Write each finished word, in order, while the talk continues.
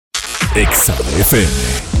Exa FM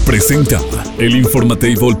presenta el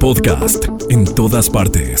Informatable Podcast. En todas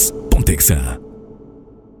partes, ponte Exa.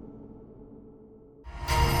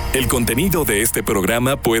 El contenido de este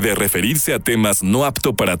programa puede referirse a temas no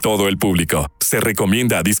apto para todo el público. Se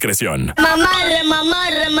recomienda a discreción. Mamarre,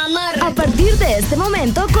 mamarre, mamarre. A partir de este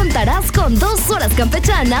momento contarás con 2 horas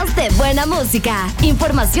campechanas de buena música,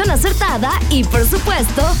 información acertada y, por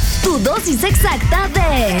supuesto, tu dosis exacta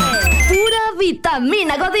de pura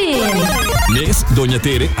vitamina Godín. Nes, Doña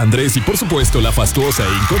Tere, Andrés y, por supuesto, la fastuosa e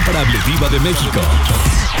incomparable Diva de México.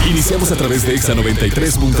 Iniciamos a través de Exa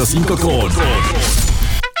 93.5 con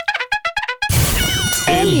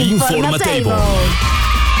El Informatable.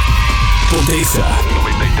 Ponte Exa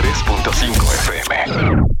 93.5 FM.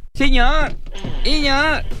 Señor.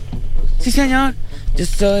 Sí, señor. Yo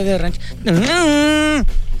soy de rancho.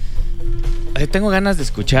 Tengo ganas de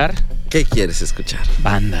escuchar. ¿Qué quieres escuchar?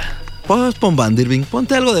 Banda. Pues pon Bandirbing.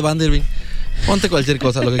 Ponte algo de Bandirbing. Ponte cualquier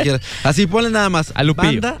cosa, lo que quieras. Así, ponle nada más. A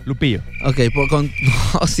Lupillo. ¿Banda? Lupillo. Ok,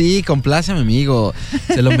 no, sí, complace a mi amigo.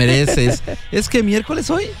 Se lo mereces. ¿Es que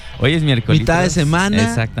miércoles hoy? Hoy es miércoles. Mitad de semana.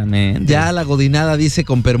 Exactamente. Ya la godinada dice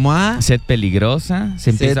con permoa. Sed peligrosa.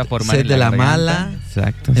 Se empieza a formar sed en de la garganta. mala.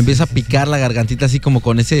 Exacto. Empieza a picar la gargantita así como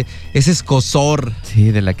con ese escozor.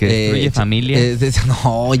 Sí, de la que destruye familia. No,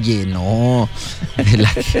 oye, no.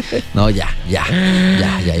 No, ya.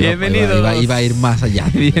 Bienvenido. Iba a ir más allá.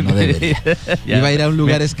 No debería. Iba a ir a un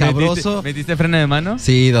lugar escabroso. ¿Metiste freno de mano?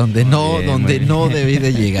 Sí, donde no debí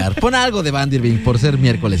de llegar. Pon algo de Bandirbing por ser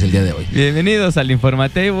miércoles el día de hoy. Bienvenidos al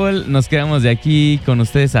Informatable. Nos quedamos de aquí con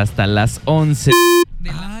ustedes hasta las 11.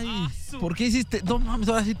 Ay, ¿por qué hiciste? No mames,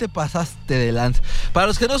 ahora sí te pasaste de lanza. Para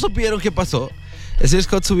los que no supieron qué pasó, el señor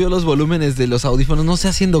Scott subió los volúmenes de los audífonos, no sé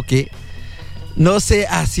haciendo qué,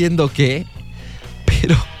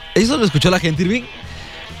 pero ¿eso lo escuchó la gente, Irving?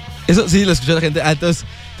 Eso sí lo escuchó la gente. Entonces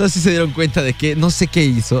sí se dieron cuenta de que no sé qué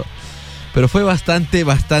hizo, pero fue bastante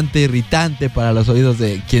irritante para los oídos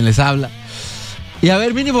de quien les habla. Y a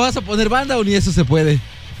ver, mínimo, ¿vas a poner banda o ni eso se puede?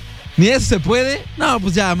 ¿Ni eso se puede? No,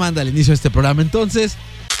 pues ya manda el inicio de este programa entonces.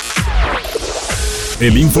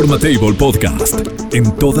 El Informatable Podcast.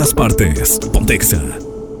 En todas partes, ponte Exa.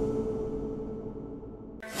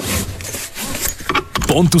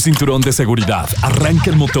 Pon tu cinturón de seguridad, arranca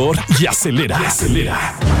el motor y acelera.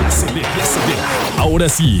 Ahora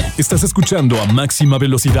sí, estás escuchando a máxima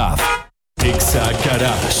velocidad. Exa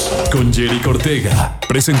Garage con Yerik Ortega.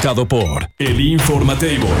 Presentado por El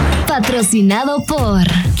Informatable. Patrocinado por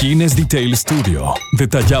Kines Detail Studio.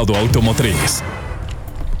 Detallado automotriz.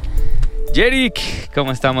 Yerik,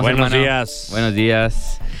 ¿cómo estamos, Buenos hermano? días. Buenos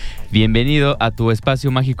días. Bienvenido a tu espacio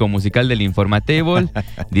mágico musical del Informatable,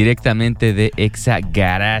 directamente de Exa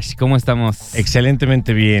Garage. ¿Cómo estamos?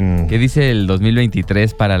 Excelentemente bien. ¿Qué dice el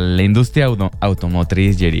 2023 para la industria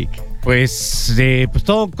automotriz, Yerik? Pues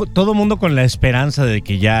todo mundo con la esperanza de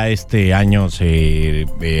que ya este año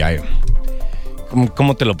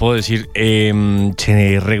 ¿cómo te lo puedo decir?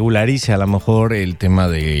 Se regularice a lo mejor el tema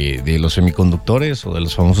de los semiconductores o de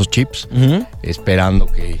los famosos chips, esperando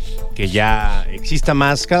que ya exista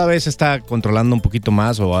más. Cada vez se está controlando un poquito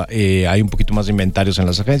más o hay un poquito más de inventarios en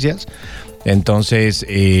las agencias. Entonces,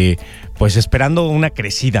 pues esperando una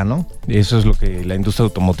crecida, ¿no? Eso es lo que la industria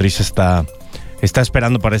automotriz está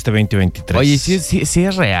esperando para este 2023. Oye, sí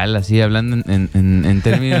es real, así hablando en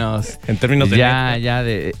términos... en términos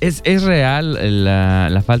de... ¿Es real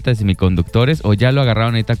la falta de semiconductores o ya lo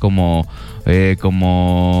agarraron ahorita como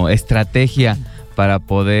estrategia para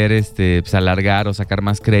poder pues, alargar o sacar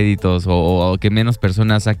más créditos o que menos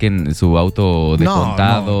personas saquen su auto de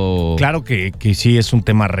contado? No. Claro que sí es un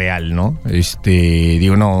tema real, ¿no?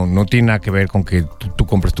 No tiene nada que ver con que tú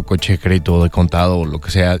compres tu coche de crédito o de contado o lo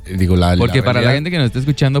que sea. Porque para la gente que nos está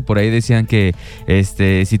escuchando por ahí decían que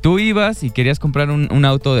si tú ibas y querías comprar un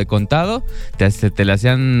auto de contado, te le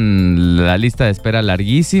hacían la lista de espera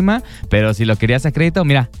larguísima, pero si lo querías a crédito,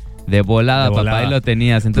 mira, de volada, papá, ahí lo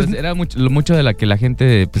tenías. Entonces era mucho de la que la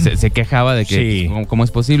gente pues, se quejaba de que, sí, ¿cómo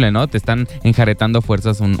es posible, no? Te están enjaretando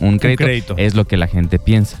fuerzas un crédito. Es lo que la gente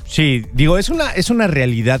piensa. Sí, es una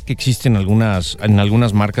realidad que existe en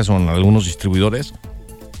algunas marcas o en algunos distribuidores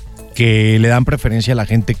que le dan preferencia a la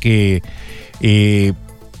gente que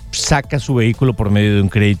saca su vehículo por medio de un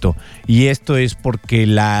crédito. Y esto es porque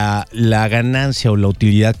la ganancia o la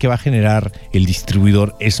utilidad que va a generar el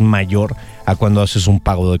distribuidor es mayor a cuando haces un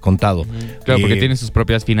pago de contado. Claro, porque tiene sus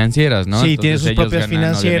propias financieras, ¿no? Sí, Entonces, tiene sus ellos propias ganan,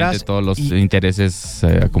 financieras. todos los intereses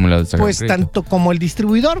acumulados. Pues tanto como el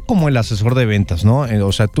distribuidor como el asesor de ventas, ¿no?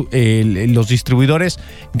 O sea, los distribuidores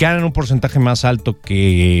ganan un porcentaje más alto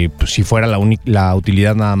que pues, si fuera la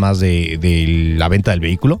utilidad nada más de la venta del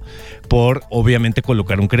vehículo, por obviamente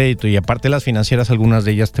colocar un crédito. Y aparte las financieras, algunas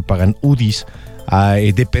de ellas te pagan UDIs,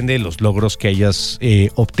 depende de los logros que hayas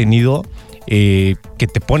obtenido, que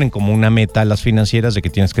te ponen como una meta a las financieras de que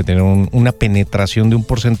tienes que tener una penetración de un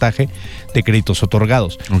porcentaje de créditos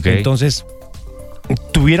otorgados. Okay. Entonces,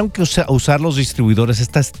 tuvieron que usar los distribuidores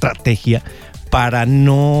esta estrategia para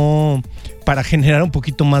generar un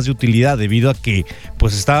poquito más de utilidad, debido a que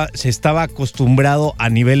pues se estaba acostumbrado a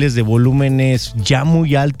niveles de volúmenes ya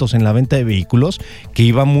muy altos en la venta de vehículos, que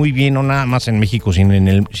iba muy bien, no nada más en México, sino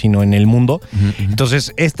en el mundo. Uh-huh.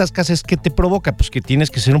 Entonces, esta escasez, ¿qué te provoca? Pues que tienes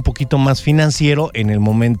que ser un poquito más financiero en el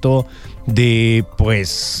momento de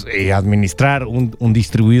pues administrar un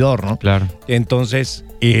distribuidor, ¿no? Claro. Entonces,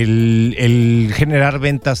 el generar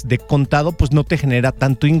ventas de contado pues no te genera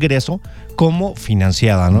tanto ingreso como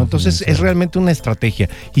financiada, ¿no? Entonces es realmente una estrategia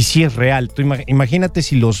y sí es real. Tú imagínate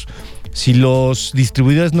si los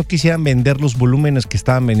distribuidores no quisieran vender los volúmenes que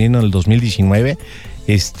estaban vendiendo en el 2019,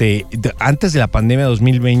 antes de la pandemia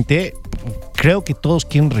 2020, creo que todos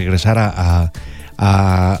quieren regresar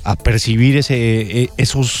a percibir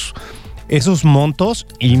esos montos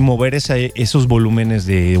y mover esos volúmenes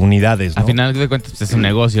de unidades, ¿no? Al final de cuentas, pues, es un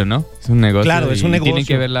negocio, ¿no? Es un negocio. Claro, es un negocio. Tienen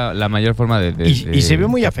que ver la mayor forma de y se vio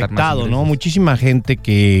muy afectado, ¿no? Muchísima gente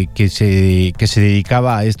que se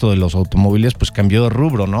dedicaba a esto de los automóviles, pues cambió de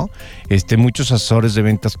rubro, ¿no? Muchos asesores de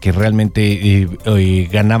ventas que realmente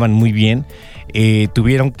ganaban muy bien,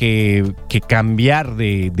 tuvieron que cambiar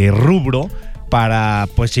de rubro para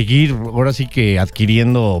pues seguir ahora sí que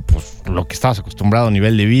adquiriendo pues lo que estabas acostumbrado a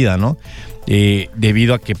nivel de vida, ¿no?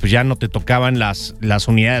 Debido a que pues ya no te tocaban las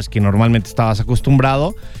unidades que normalmente estabas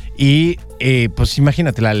acostumbrado y pues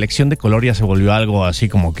imagínate, la elección de color ya se volvió algo así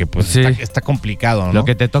como que pues sí, está complicado, ¿no? Lo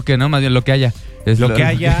que te toque, ¿no? Más bien lo que haya. Lo que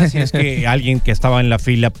haya, si es que alguien que estaba en la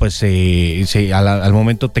fila, pues al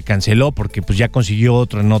momento te canceló porque pues ya consiguió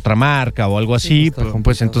otro en otra marca o algo así, sí,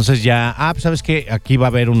 pues entonces ya, pues sabes que aquí va a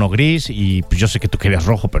haber uno gris y pues yo sé que tú querías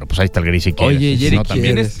rojo, pero pues ahí está el gris si quieres. Oye, Yerik, no,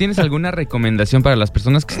 ¿tienes alguna recomendación para las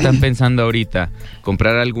personas que están pensando ahorita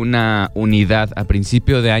comprar alguna unidad a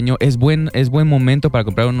principio de año? ¿Es buen momento para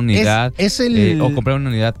comprar una unidad? O comprar una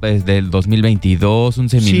unidad pues, del 2022, un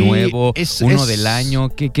seminuevo, uno del año.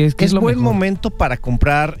 ¿Qué es lo buen mejor? Momento para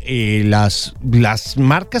comprar las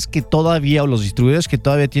marcas que todavía, o los distribuidores que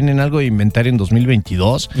todavía tienen algo de inventario en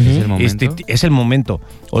 2022. ¿Es el momento? Es el momento.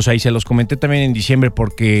 O sea, y se los comenté también en diciembre,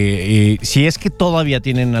 porque si es que todavía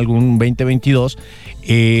tienen algún 2022,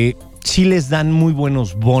 sí les dan muy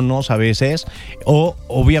buenos bonos a veces, o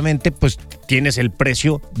obviamente pues tienes el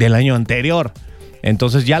precio del año anterior.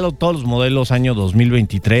 Entonces ya todos los modelos año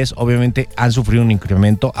 2023 obviamente han sufrido un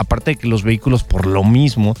incremento, aparte de que los vehículos por lo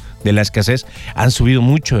mismo de la escasez han subido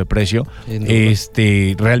mucho de precio.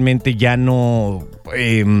 Realmente ya no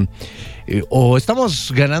o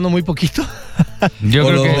estamos ganando muy O yo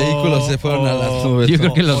creo los que vehículos se fueron a las nubes. Yo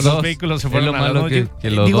creo que los dos. Vehículos se fueron a las nubes.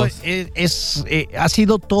 Digo, ha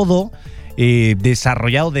sido todo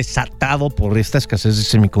desatado por esta escasez de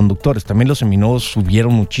semiconductores. También los seminuevos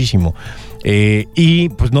subieron muchísimo y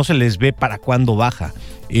pues no se les ve para cuándo baja.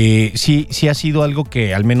 Sí ha sido algo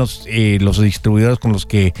que al menos los distribuidores con los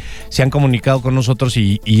que se han comunicado con nosotros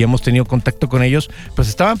y hemos tenido contacto con ellos, pues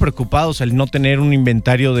estaban preocupados al no tener un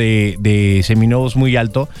inventario de seminuevos muy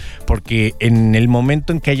alto, porque en el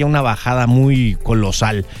momento en que haya una bajada muy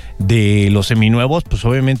colosal de los seminuevos, pues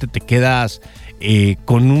obviamente te quedas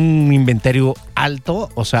con un inventario alto,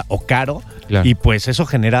 o caro, claro. Y pues eso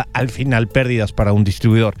genera al final pérdidas para un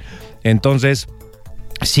distribuidor. Entonces,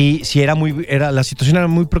 sí la situación era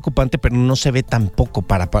muy preocupante, pero no se ve tampoco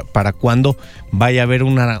para cuándo vaya a haber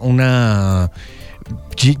una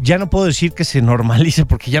ya no puedo decir que se normalice,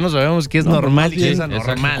 porque ya no sabemos qué es normal y qué es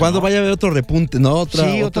anormal. Cuando vaya a haber otro repunte, ¿no? Otro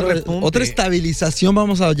repunte. Otra estabilización,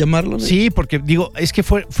 vamos a llamarlo, ¿no? Sí, porque digo, es que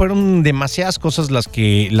fueron demasiadas cosas las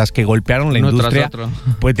que golpearon la industria.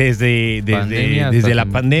 Pues desde la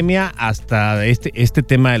pandemia hasta este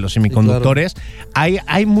tema de los semiconductores. Sí, claro.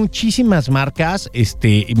 Hay muchísimas marcas,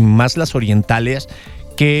 más las orientales,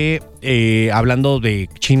 que hablando de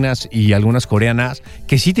chinas y algunas coreanas,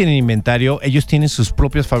 que sí tienen inventario, ellos tienen sus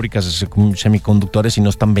propias fábricas de semiconductores y no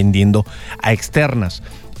están vendiendo a externas.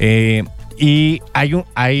 Y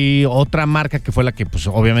hay otra marca que fue la que pues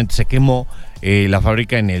obviamente se quemó, la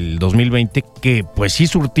fábrica en el 2020, que pues sí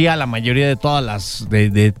surtía a la mayoría de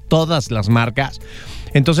todas las marcas.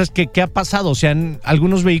 Entonces, ¿qué ha pasado? O sea,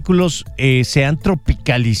 algunos vehículos se han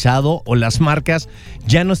tropicalizado o las marcas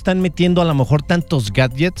ya no están metiendo a lo mejor tantos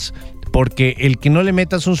gadgets, porque el que no le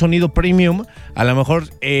metas un sonido premium, a lo mejor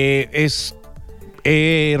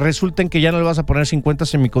resulta en que ya no le vas a poner 50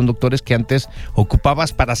 semiconductores que antes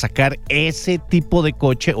ocupabas para sacar ese tipo de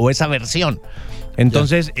coche o esa versión.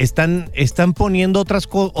 Entonces están poniendo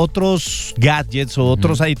otros gadgets o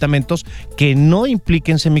otros aditamentos que no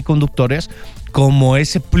impliquen semiconductores como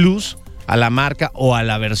ese plus a la marca o a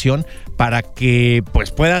la versión para que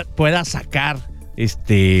pues pueda sacar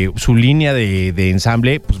su línea de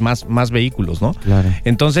ensamble, pues más vehículos, ¿no? Claro.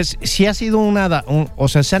 Entonces, sí ha sido o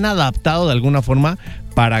sea, se han adaptado de alguna forma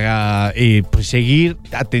para pues seguir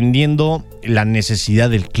atendiendo la necesidad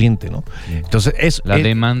del cliente, ¿no? Entonces, la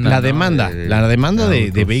demanda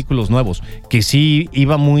de vehículos nuevos, que sí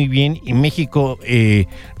iba muy bien, y México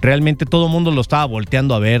realmente todo el mundo lo estaba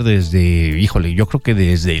volteando a ver yo creo que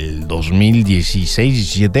desde el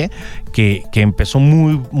 2016-17, que empezó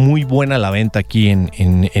muy, muy buena la venta aquí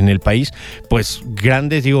en el país. Pues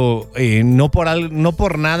grandes, no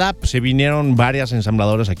por nada, pues, se vinieron varias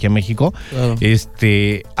ensambladoras aquí a México, claro.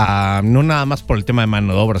 No nada más por el tema de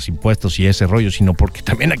mano de obras, impuestos y ese rollo, sino porque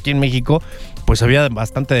también aquí en México pues había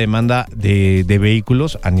bastante demanda de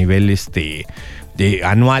vehículos a nivel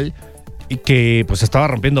anual, y que pues estaba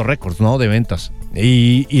rompiendo récords, ¿no?, de ventas,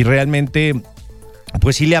 y realmente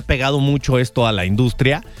pues sí le ha pegado mucho esto a la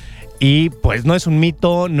industria. Y pues no es un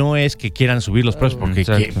mito, no es que quieran subir los precios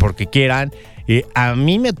porque quieran. A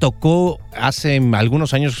mí me tocó hace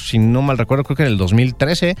algunos años, si no mal recuerdo, creo que en el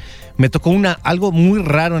 2013, me tocó algo muy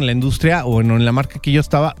raro en la industria, o en la marca que yo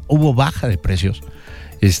estaba, hubo baja de precios.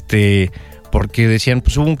 Porque decían,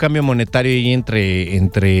 pues hubo un cambio monetario ahí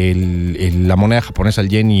entre la moneda japonesa, el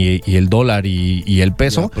yen, y el dólar y el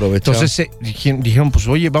peso. Entonces dijeron, pues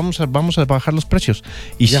oye, vamos a bajar los precios.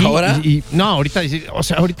 ¿Y sí, ahora? No, ahorita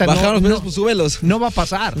bajaron los precios, pues súbelos. No va a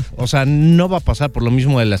pasar. O sea, no va a pasar por lo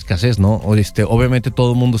mismo de la escasez, ¿no? Obviamente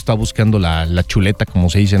todo el mundo está buscando la chuleta, como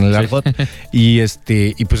se dice en el argot. y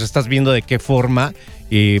pues estás viendo de qué forma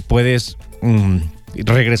puedes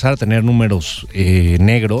regresar a tener números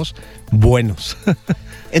negros buenos.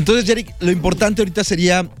 Entonces, Yerik, lo importante ahorita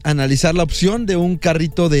sería analizar la opción de un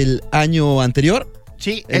carrito del año anterior.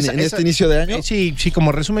 Sí, en este inicio de año. Sí,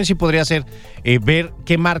 como resumen sí podría ser ver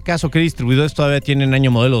qué marcas o qué distribuidores todavía tienen año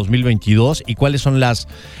modelo 2022 y cuáles son a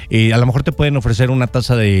lo mejor te pueden ofrecer una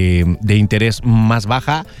tasa de interés más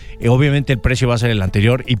baja. Obviamente el precio va a ser el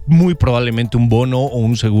anterior y muy probablemente un bono o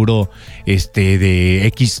un seguro de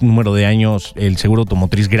X número de años, el seguro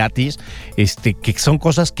automotriz gratis, que son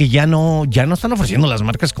cosas que ya no están ofreciendo las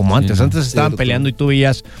marcas como antes. Sí, antes estaban peleando y tú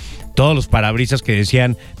veías todos los parabrisas que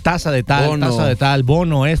decían tasa de tal,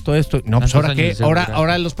 bono, esto. No, pues ahora qué,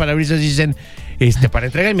 ahora los parabrisas dicen para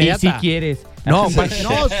entrega inmediata. Y si quieres. No,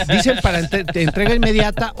 dicen para entrega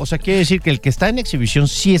inmediata, o sea, quiere decir que el que está en exhibición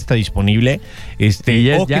sí está disponible,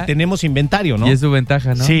 que tenemos inventario, ¿no? Y es su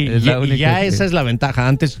ventaja, ¿no? Sí, esa es la ventaja.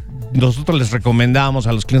 Antes nosotros les recomendábamos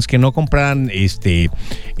a los clientes que no compraran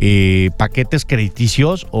paquetes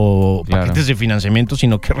crediticios o paquetes de financiamiento,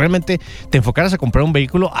 sino que realmente te enfocaras a comprar un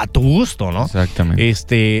vehículo a tu gusto, ¿no?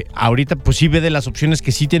 Exactamente. Ahorita pues sí ve de las opciones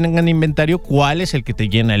que sí tienen inventario, cuál es el que te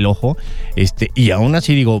llena el ojo, y aún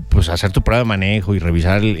así pues hacer tu prueba de manejo y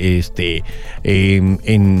revisar en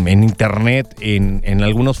internet, en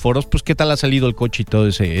algunos foros, pues qué tal ha salido el coche y todo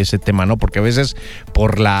ese tema, ¿no? Porque a veces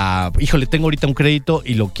tengo ahorita un crédito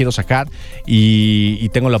y lo quiero sacar y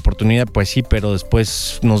tengo la oportunidad, pues sí, pero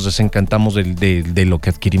después nos desencantamos de lo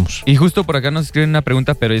que adquirimos. Y justo por acá nos escriben una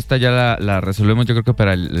pregunta, pero esta ya la resolvemos yo creo que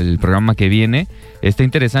para el programa que viene. Está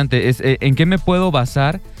interesante, ¿en qué me puedo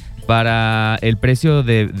basar para el precio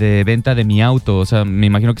de venta de mi auto? O sea, me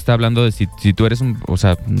imagino que está hablando de si tú eres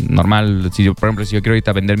normal, por ejemplo, si yo quiero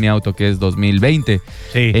ahorita vender mi auto que es 2020,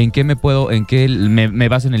 sí. ¿En qué me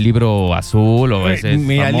baso en el libro azul o ese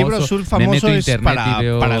mira, famoso? El libro azul famoso es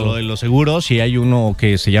para lo de los seguros, y hay uno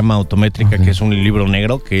que se llama Autométrica, que es un libro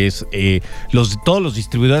negro, que es todos los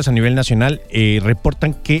distribuidores a nivel nacional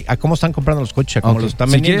reportan a cómo están comprando los coches, a cómo los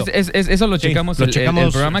están vendiendo. Si quieres, eso lo checamos, el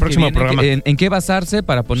programa que viene, programa. ¿En qué basarse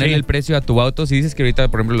para poner el precio a tu auto? Si dices que ahorita,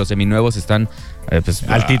 por ejemplo, los seminuevos están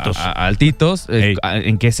altitos,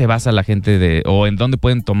 ¿en qué se basa la gente o en dónde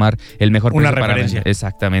pueden tomar el mejor precio para vender?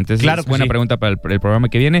 Exactamente. Claro, es buena pregunta para el programa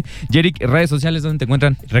que viene. Yerik, redes sociales, ¿dónde te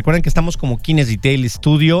encuentran? Recuerden que estamos como Kines Detail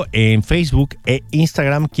Studio en Facebook e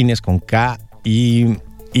Instagram, Kines con K, y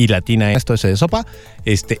y latina. Esto es de sopa.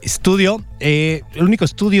 Estudio, el único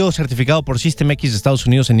estudio certificado por System X de Estados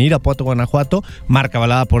Unidos en Irapuato, Guanajuato, marca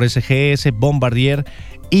avalada por SGS, Bombardier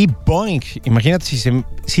y Boeing. Imagínate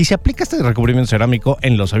si se aplica este recubrimiento cerámico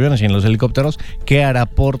en los aviones y en los helicópteros, ¿qué hará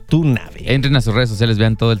por tu nave? Entren a sus redes sociales,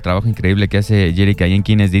 vean todo el trabajo increíble que hace Yerik ahí en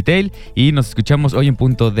Kines Detail y nos escuchamos hoy en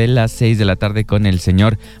punto de las 6 de la tarde con el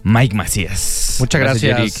señor Mike Macías. Muchas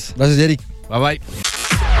gracias. Yerik. Gracias, Yerik. Bye bye.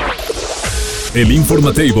 El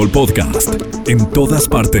Informatable Podcast. En todas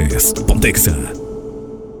partes. Pontexa.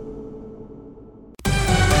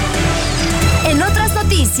 En otras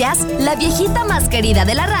noticias, la viejita más querida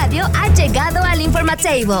de la radio ha llegado al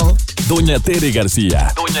Informatable. Doña Tere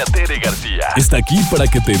García. Doña Tere García. Está aquí para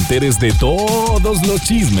que te enteres de todos los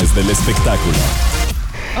chismes del espectáculo.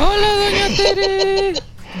 Hola, Doña Tere.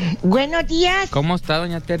 Buenos días. ¿Cómo está,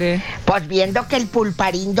 Doña Tere? Pues viendo que el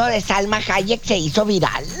pulparindo de Salma Hayek se hizo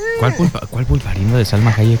viral. ¿Cuál pulparindo de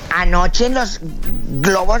Salma Hayek? Anoche en los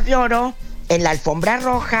Globos de Oro, en la alfombra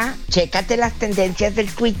roja, chécate las tendencias del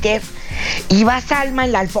Twitter, iba Salma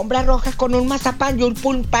en la alfombra roja con un mazapán y un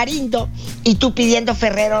pulparindo, y tú pidiendo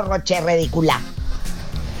Ferrero Rocher ridícula.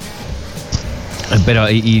 Pero,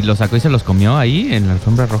 ¿y lo sacó y se los comió ahí en la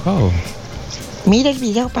alfombra roja o...? Mira el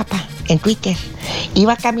video, papá, en Twitter.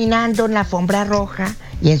 Iba caminando en la alfombra roja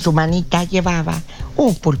y en su manita llevaba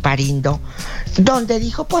un pulparindo, donde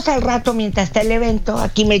dijo, pues al rato mientras está el evento,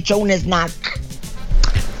 aquí me echo un snack.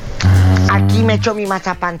 Aquí me echo mi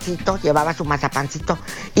mazapancito, llevaba su mazapancito,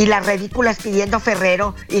 y las ridículas pidiendo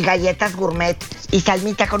Ferrero y galletas gourmet, y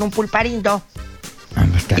Salmita con un pulparindo.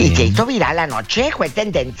 Y se hizo viral anoche, fue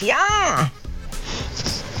tendencia.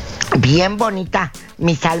 Bien bonita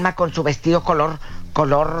mi Salma con su vestido color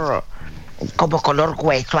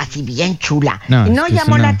hueso, así bien chula. No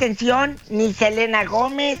llamó la atención ni Selena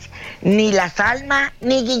Gómez, ni la Salma,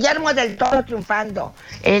 ni Guillermo del Toro triunfando.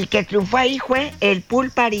 El que triunfó ahí fue el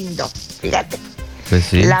pulparindo. Fíjate. Pues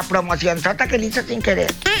sí. La promoción sota que le hizo sin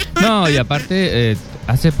querer. No, y aparte,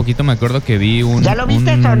 hace poquito me acuerdo que vi un... ¿Ya lo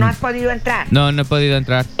viste o no has podido entrar? No he podido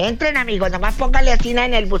entrar. Entren, amigos, nomás póngale así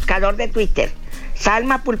en el buscador de Twitter.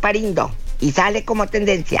 Salma pulparindo. Y sale como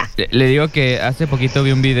tendencia. Le digo que hace poquito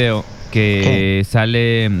vi un video que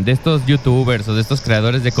sale de estos youtubers o de estos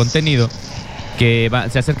creadores de contenido que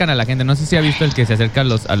se acercan a la gente. No sé si ha visto el que se acerca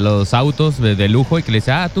a los autos de lujo y que le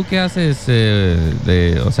dice, ¿tú qué haces?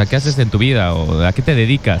 ¿Qué haces en tu vida? ¿O a qué te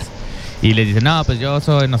dedicas? Y les dice, no, pues yo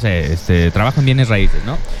soy, no sé, trabajo en bienes raíces,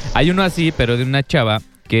 ¿no? Hay uno así, pero de una chava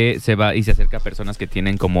que se va y se acerca a personas que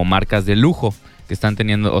tienen como marcas de lujo, que están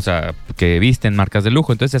teniendo, que visten marcas de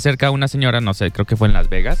lujo. Entonces se acerca a una señora, no sé, creo que fue en Las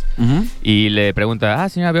Vegas, y le pregunta,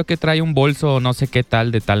 señora, veo que trae un bolso no sé qué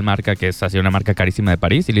tal, de tal marca, que es así una marca carísima de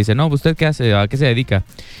París. Y le dice, no, ¿usted qué hace? ¿A qué se dedica?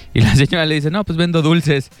 Y la señora le dice, no, pues vendo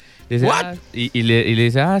dulces. Le dice, y le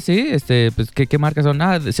dice, sí, pues ¿qué marcas son?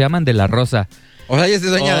 Se llaman De La Rosa. O sea, ella es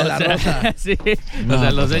dueña de La Rosa. Sí,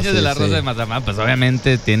 No, los dueños de La Rosa de Mazapán, pues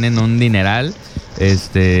obviamente tienen un dineral,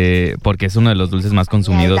 porque es uno de los dulces más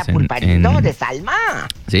consumidos el pulparindo de Salma.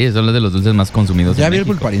 Sí, es uno de los dulces más consumidos Ya en vi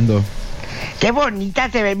México. el pulparindo. Qué bonita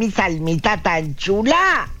se ve mi Salmita, tan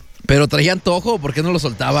chula. Pero traía antojo, ¿por qué no lo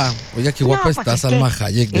soltaba? Oiga, qué guapa No, pues está es Salma que-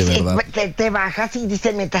 Hayek, de verdad. Te bajas y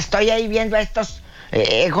dices, mientras estoy ahí viendo a estos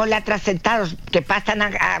ególatras sentados que pasan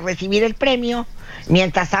a recibir el premio,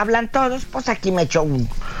 mientras hablan todos, pues aquí me echo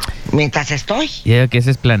mientras estoy. Y que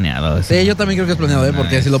ese es planeado. Sí, yo también creo que es planeado,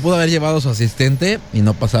 porque si lo pudo haber llevado su asistente y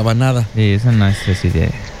no pasaba nada. Sí, eso no es así de...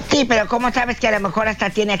 Sí, pero ¿cómo sabes que a lo mejor hasta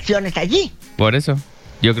tiene acciones allí? Por eso.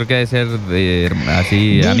 Yo creo que debe ser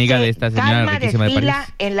así, Dice, amiga de esta señora Salma riquísima de París. desfila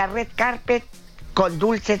en la red carpet con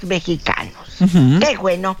dulces mexicanos. Qué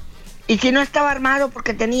bueno. Y si no estaba armado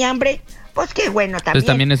porque tenía hambre, pues qué bueno también. Pues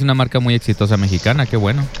también es una marca muy exitosa mexicana, qué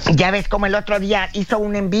bueno. Ya ves como el otro día hizo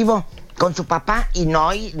un en vivo con su papá y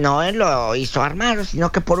no lo hizo armado,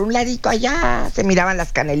 sino que por un ladito allá se miraban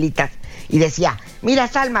las canelitas y decía, mira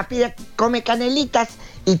Salma, come canelitas,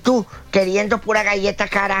 y tú queriendo pura galleta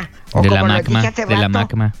cara, o De como la lo dije Macma, hace de la rato,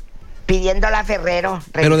 Macma. pidiéndola a Ferrero.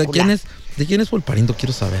 Pero ridícula. ¿de quién es pulparindo?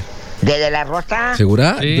 Quiero saber. De La Rosa.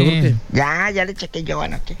 ¿Segura? Sí. Yo creo que... Ya le chequé yo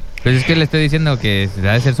anoche. Pues es que le estoy diciendo que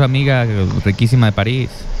debe ser su amiga riquísima de París.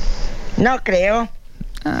 No creo.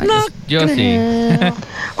 Yo sí.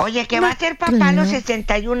 Oye, que va a ser papá a los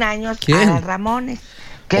 61 años. ¿Quién? A Ramones.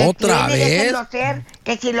 Que ¿Otra tiene, vez? Déjenlo ser,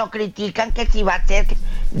 que si lo critican, que si va a ser...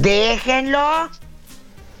 Déjenlo.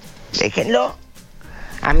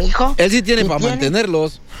 A mi hijo. Él sí tiene Si para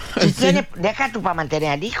mantenerlos. Si Sí. tiene, deja tú para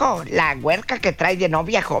mantener al hijo. La huerca que trae de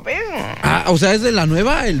novia joven. O sea, ¿es de la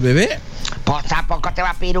nueva, el bebé? Pues ¿a poco te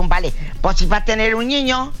va a pedir un vale? Pues si va a tener un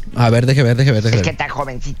niño. A ver, deje ver. Es que tan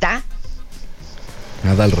jovencita.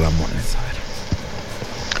 Adal Ramones, a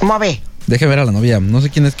ver. ¿Cómo ve? Deje ver a la novia. No sé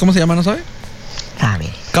quién es. ¿Cómo se llama? ¿No sabe? A ver.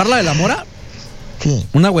 ¿Carla de la Mora? Sí.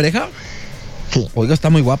 ¿Una güereja? Sí. Oiga, está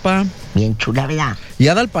muy guapa. Bien chula, ¿verdad? Y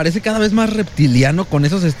Adal parece cada vez más reptiliano con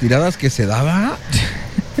esas estiradas que se daba.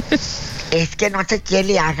 Es que no sé qué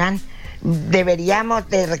le hagan. Deberíamos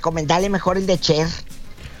de recomendarle mejor el de Cher.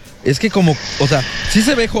 Es que como, o sea, sí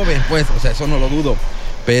se ve joven, pues, o sea, eso no lo dudo.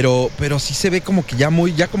 Pero sí se ve como que ya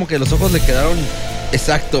como que los ojos le quedaron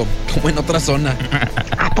exacto, como en otra zona.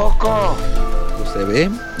 ¿A poco? Pues se ve.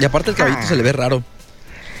 Y aparte el cabellito se le ve raro.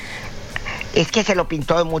 Es que se lo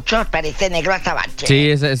pintó de mucho, parece negro azabache. Sí,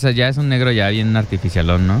 esa ya es un negro ya bien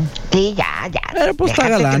artificialón, ¿no? Sí, ya. Pero pues está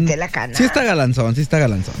Déjate galán. crecer la cana. Sí está galanzón. ¿Sí? Está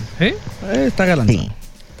galanzón. Sí.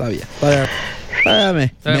 Está bien.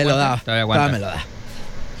 Todavía me lo da. Todavía aguanta. Todavía me lo da.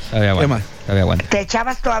 Todavía ¿Qué más? aguanta. Todavía aguanta. ¿Te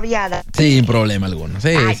echabas todavía? Sin problema alguno. Sí,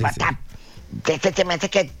 Ay, sí. pata. Este se me hace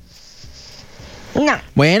que... No.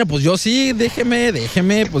 Bueno, pues yo sí, déjeme.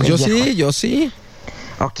 Pues yo sí.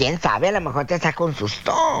 O quién sabe, a lo mejor te saca un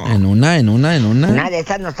susto. En una. Una de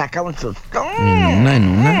esas nos saca un susto. En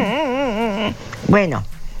una. Bueno,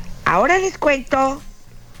 ahora les cuento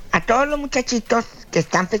a todos los muchachitos que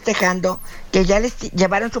están festejando que ya les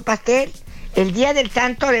llevaron su pastel. El día del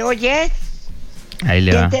santo de hoy es... Ahí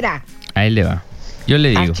le va. ¿Quién será? Ahí le va. Yo le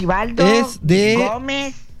digo. Archibaldo, Es de-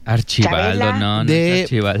 Gómez, Archibaldo, Chabela, no de- es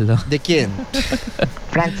Archibaldo. ¿De quién?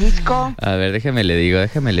 Francisco, A ver, déjeme le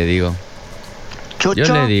digo. Chucho,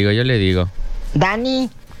 Yo le digo. Dani,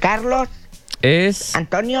 Carlos, Es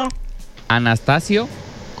Antonio, Anastasio,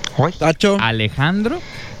 Tacho. Alejandro,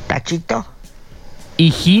 Tachito.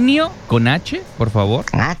 Higinio, con H, por favor.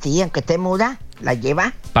 Ah, sí, aunque esté muda, la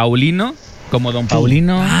lleva. Paulino, como don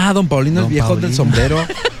Paulino. Ah, don Paulino, Don el viejo Paulino. del sombrero.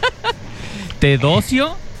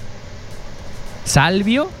 Teodosio,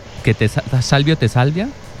 Salvio, Salvio te salvia.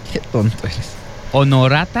 Qué tonto eres.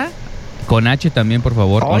 Honorata, con H también, por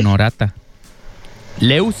favor. Ay. Honorata.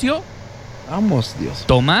 Leucio, Vamos, Dios.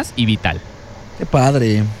 Tomás y Vital. Qué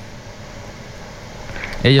padre.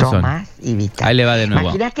 Ellos Tomás y Vital. son. Ahí le va de nuevo.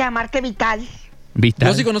 Imagínate amarte Vital. Vital.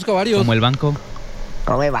 Yo sí conozco varios. Como el banco.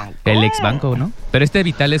 Come banco. El ex banco, ¿no? Pero este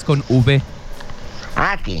Vital es con V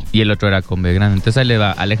Ah, sí. y el otro era con B grande. Entonces ahí le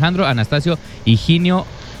va Alejandro, Anastasio, Higinio,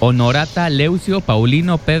 Honorata, Leucio,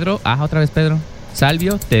 Paulino, Pedro. Ah, otra vez Pedro.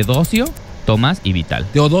 Salvio, Teodosio, Tomás y Vital.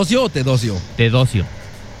 ¿Teodosio o Teodosio? Teodosio.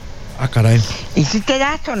 Ah, caray. ¿Y si te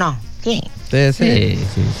das o no? Sí. Sí.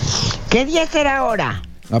 ¿Qué día será ahora?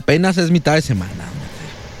 Apenas es mitad de semana.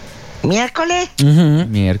 ¿Miércoles? Ujú.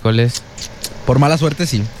 Miércoles. Por mala suerte,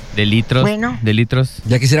 sí. De litros. Bueno. De litros.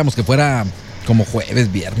 Ya quisiéramos que fuera como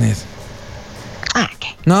jueves, viernes. Ah, ¿qué?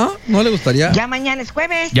 ¿No? ¿No le gustaría? Ya mañana es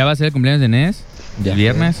jueves. ¿Ya va a ser el cumpleaños de Nes? Ya ¿El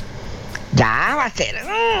viernes? Ya va a ser.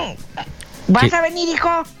 ¿Vas ¿Qué? a venir, hijo?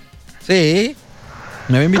 Sí.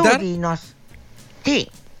 ¿Me va a Tú invitar? dinos. Sí.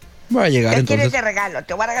 Voy a llegar ¿Qué quieres entonces. de regalo?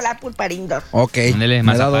 Te voy a regalar pulparindos. Ok. Ándele,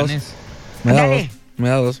 Me da dos. mazapanes. Me da Dale. dos. Me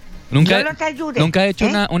da dos. ¿Nunca, Yo los ayude. ¿Nunca he hecho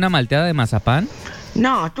 ¿Eh? una malteada de mazapán?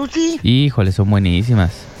 No, tú sí. Híjole, son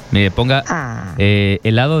buenísimas. Mire, ponga Ah.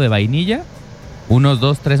 helado de vainilla, unos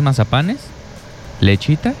 2, 3 mazapanes,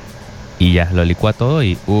 lechita y ya, lo licúa todo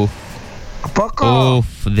y ¿A poco?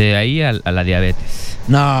 de ahí a la diabetes.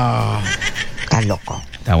 No. Estás loco.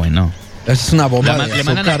 Está bueno. Esa es una bomba Le de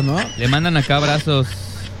mandan, azúcar, ¿no? le mandan acá abrazos.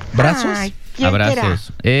 ¿Brazos? Ay, ¿quién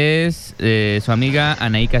Abrazos. Es su amiga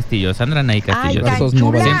Anaí Castillo, Sandra Anaí será? Ay, Castillo. tan Brazos no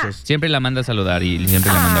chula. brazos. Siempre la manda a saludar y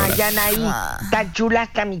siempre la manda a Ay, abrazar. Anaí, tan chula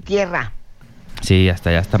hasta mi tierra. Sí, hasta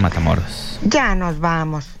allá, hasta Matamoros. Ya nos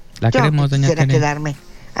vamos. La Yo queremos, doña quisiera Tere. quedarme,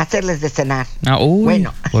 hacerles de cenar. Ah, uy,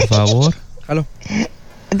 Bueno. por favor. Jalo.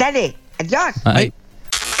 Dale, adiós. Ay.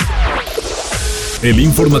 El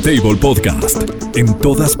Informatable Podcast. En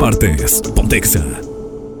todas partes. Pontexa.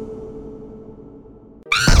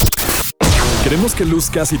 Queremos que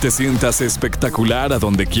luzcas y te sientas espectacular a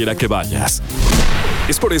donde quiera que vayas.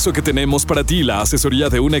 Es por eso que tenemos para ti la asesoría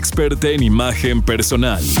de una experta en imagen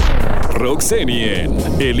personal. RoxxZenni en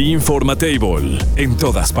El Informatable. En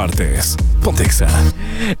todas partes. Pontexa.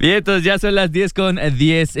 Bien, entonces ya son las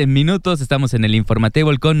 10:10. Estamos en el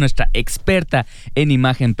Informatable con nuestra experta en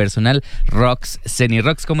imagen personal, RoxxZenni.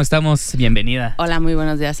 Rox, ¿cómo estamos? Bienvenida. Hola, muy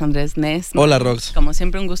buenos días, Andrés, Nes. Hola, Rox. Como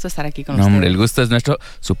siempre, un gusto estar aquí con No, ustedes. hombre, el gusto es nuestro,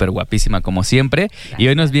 súper guapísima como siempre. Y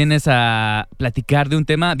hoy nos vienes a platicar de un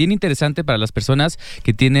tema bien interesante para las personas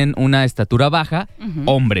que tienen una estatura baja,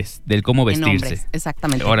 hombres, del cómo En vestirse. hombres,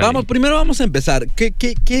 exactamente. Órale. Primero vamos a empezar. ¿Qué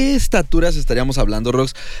estaturas estaríamos hablando,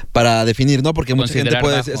 Rox, para definir, no? Porque mucha gente Considerar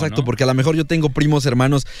puede bajo, ser, exacto, ¿no? porque a lo mejor yo tengo primos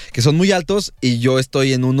hermanos que son muy altos y yo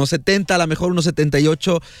estoy en 1.70, a lo mejor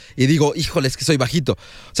 1.78 y digo, híjole, es que soy bajito.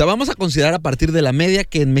 O sea, vamos a considerar a partir de la media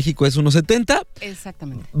que en México es 1.70.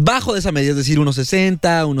 Exactamente. Bajo de esa media, es decir,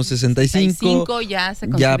 1.60, 1.65. Ya se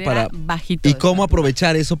considera bajito. ¿Y de cómo estatura.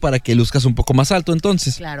 aprovechar eso para que luzcas un poco más alto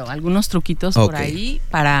entonces? Claro, algunos truquitos Ok. por ahí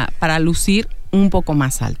para lucir un poco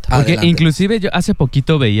más alto. Porque Adelante. inclusive yo hace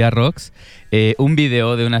poquito veía, Rox, un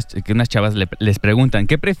video de que unas chavas les preguntan,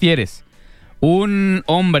 ¿qué prefieres? ¿Un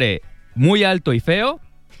hombre muy alto y feo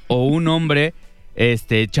o un hombre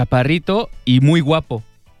chaparrito y muy guapo?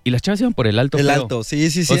 Y las chavas iban por el alto. El feo. alto, sí.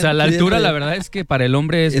 O sea, la altura, la verdad es que para el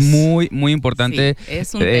hombre es muy, muy importante Sí,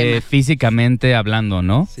 es un tema. físicamente hablando,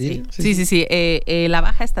 ¿no? Sí. La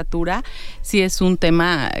baja estatura sí es un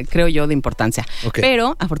tema, creo yo, de importancia. Ok.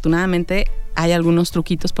 Pero afortunadamente hay algunos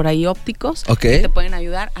truquitos por ahí ópticos Ok. que te pueden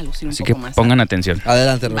ayudar a lucir un Así que poco más pongan alto. atención.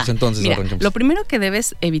 Adelante, Rox, Va. entonces Mira, arranquemos. lo primero que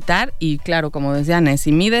debes evitar, y claro, como decía Nes,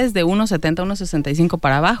 si mides de 1.70 a 1.65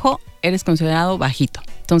 para abajo, eres considerado bajito.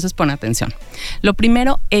 Entonces pon atención. Lo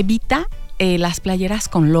primero, evita las playeras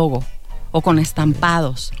con logo o con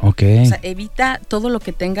estampados. Ok. O sea, evita todo lo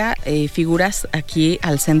que tenga figuras aquí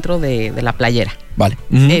al centro de la playera. Vale.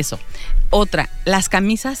 Eso. Otra, las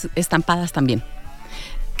camisas estampadas también.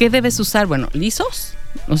 ¿Qué debes usar? Bueno, lisos,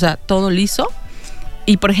 o sea, todo liso.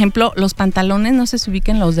 Y, por ejemplo, los pantalones, no sé si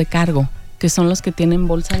ubiquen los de cargo, que son los que tienen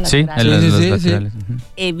bolsa Sí, lateral. los sí. laterales. Ujú.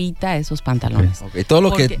 Evita esos pantalones. Ok, todo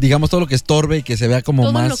lo que, Porque- digamos, todo lo que estorbe y que se vea como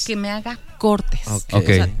Todo más lo que me haga cortes. Ok. Ok, O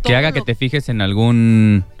sea, que todo haga que lo- te fijes en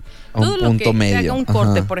algún... a un todo lo punto que medio. haga un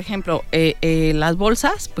corte, Ajá. por ejemplo, las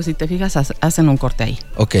bolsas, pues si te fijas, hacen un corte ahí.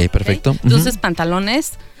 Ok, perfecto. ¿Ok? Entonces,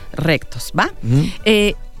 pantalones rectos, ¿va? Ujú.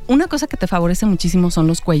 Una cosa que te favorece muchísimo son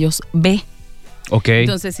los cuellos B. Ok,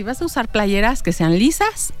 Entonces, si vas a usar playeras que sean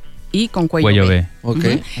lisas y con cuello, B. Ok. Ujú.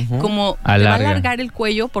 Ujú. Como te va a Alarga. alargar el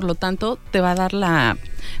cuello, por lo tanto, te va a dar la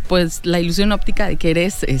ilusión óptica de que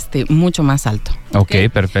eres mucho más alto. ok,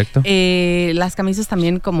 perfecto. Las camisas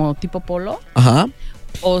también como tipo polo. Ajá.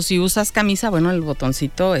 O si usas camisa, bueno, el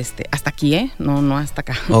botoncito hasta aquí, no hasta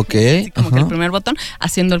acá. Ok. Así como que Ajá. el primer botón,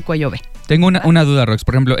 haciendo el cuello B. Tengo una duda, Rox.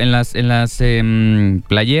 Por ejemplo, en las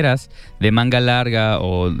playeras de manga larga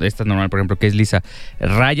o esta normal, por ejemplo, que es lisa,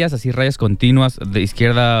 rayas continuas de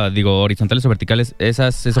izquierda, digo, horizontales o verticales,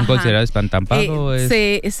 ¿esas son Ajá. consideradas estampado?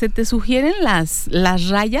 Se te sugieren las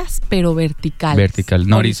rayas, pero verticales. Vertical,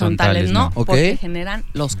 no horizontales, no, no. Ok. porque generan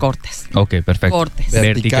los cortes. Ok, perfecto. Cortes.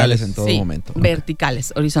 Verticales en todo Sí, momento.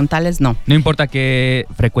 verticales, horizontales no. No importa qué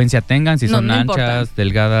frecuencia tengan, si No, son no anchas, importa.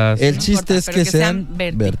 delgadas. El No chiste importa, es pero que que sean sean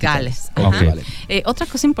verticales. Ok, Ajá. vale. Otra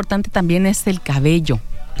cosa importante también es el cabello.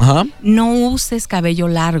 Ajá. No uses cabello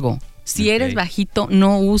largo. Si Ok. eres bajito,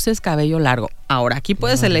 no uses cabello largo. Ahora, aquí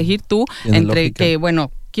puedes elegir tú Tiene entre lógica. que,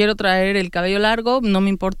 bueno, quiero traer el cabello largo, no me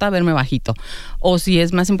importa verme bajito. O si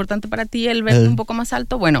es más importante para ti el verte un poco más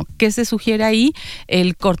alto, bueno, ¿qué se sugiere ahí?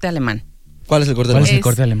 El corte alemán. ¿Cuál es el corte ¿Cuál de es el Es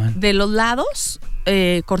corte alemán? De los lados,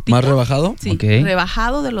 cortito. ¿Más rebajado? Sí, Ok.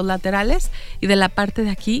 rebajado de los laterales y de la parte de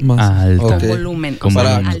aquí Más Alto. con ok. volumen. Con o sea,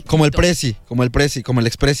 volumen. altito. Como el Prezi, como el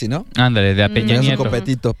Expressi, ¿no? Ándale, de a Peña Tenía su Nieto.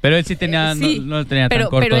 copetito. Pero él sí tenía, Sí, no lo tenía pero- tan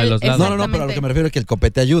corto pero de él- los lados. No, pero a lo que me refiero es que el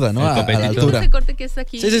copete ayuda, ¿no? El A la copetito. altura. Ese corte que está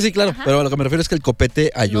aquí. Sí, claro. Ajá. Pero a lo que me refiero es que el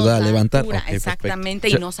copete ayuda a Nos da levantar. altura, Ok, perfecto. exactamente,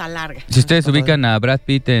 y nos alarga. Si ustedes ubican a Brad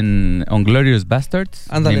Pitt en Glorious Bastards,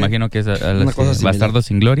 Ándale. me imagino que es Una cosa similar. Bastardos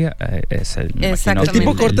sin gloria, es el, me imagino Exactamente. El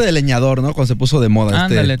tipo que- corte de leñador, ¿no? Cuando se puso de moda.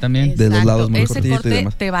 Ándale, también. de los lados muy Ese cortito y corte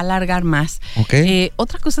demás. te va a alargar más. Ok.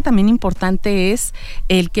 Otra cosa también importante es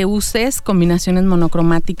el que uses combinaciones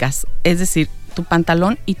monocromáticas, es decir, tu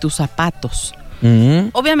pantalón y tus zapatos. Mm.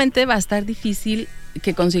 Obviamente va a estar difícil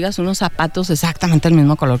que consigas unos zapatos exactamente el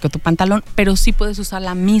mismo color que tu pantalón, pero sí puedes usar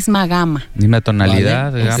la misma gama. Misma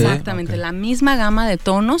tonalidad, Vale, de gama. Exactamente, Ok. la misma gama de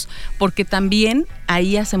tonos, porque también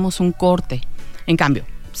ahí hacemos un corte. En cambio,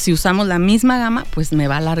 si usamos la misma gama, pues me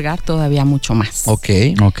va a alargar todavía mucho más. Ok.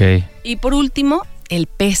 Ok, Y por último, el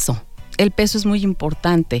peso. El peso es muy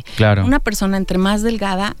importante. claro. Una persona entre más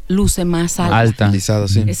delgada luce más alta. Alta. Lisado,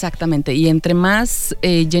 sí. Exactamente. Y entre más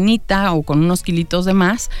llenita o con unos kilitos de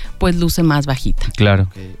más, pues luce más bajita. Claro.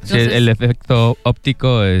 Sí, Entonces- el efecto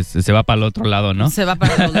óptico se va para el otro lado, ¿no? Se va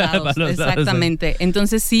para los lados. Para los lados, Exactamente.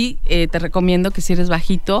 Entonces sí, te recomiendo que si eres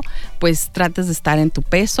bajito, pues trates de estar en tu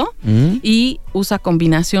peso Mm. y usa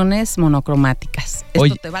combinaciones monocromáticas. Esto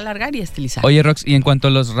Oye- te va a alargar y estilizar. Oye, Rox, y en cuanto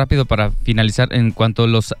a rápido para finalizar, en cuanto a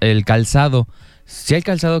el calzado, si hay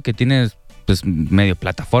calzado que tienes pues medio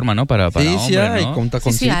plataforma, ¿no? Para Sí, sí hombre, hay, ¿no? con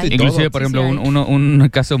taconcito hay. y todo. Inclusive, por Sí, ejemplo, sí hay. un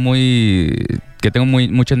caso muy que tengo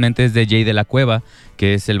mucho en mente es de Jay de la Cueva,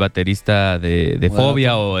 que es el baterista de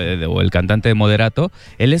Fobia o el cantante de Moderato.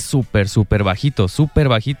 Él es súper bajito,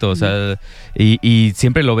 o sea, y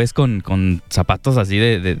siempre lo ves con zapatos así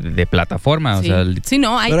de plataforma. Sí. O sea, sí,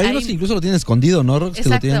 no, pero hay unos que incluso lo tienen escondido, ¿no, Rox?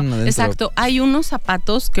 Exacto, que lo tienen adentro. exacto. Hay unos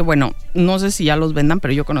zapatos que, bueno, no sé si ya los vendan,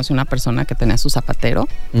 pero yo conocí una persona que tenía su zapatero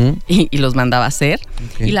y los mandaba a hacer,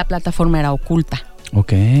 y la plataforma era oculta.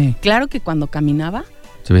 Ok. Claro que cuando caminaba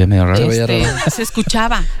Se veía medio raro. se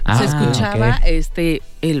escuchaba, okay.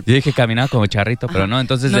 Yo dije caminaba como charrito, pero no,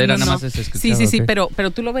 entonces era nada más se escuchaba. Sí, okay.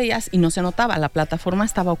 pero tú lo veías y no se notaba, la plataforma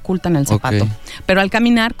estaba oculta en el zapato. Pero al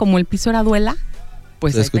caminar, como el piso era duela,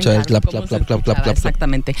 pues se escucha el clap, clap, clap, clap, clap.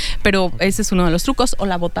 Exactamente. Pero ese es uno de los trucos. O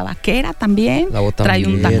la bota vaquera también. Trae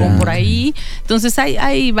un vaquera. tacón por ahí. Entonces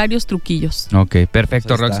hay varios truquillos. Ok,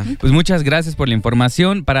 perfecto, Pues Rox. Pues muchas gracias por la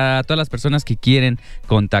información. Para todas las personas que quieren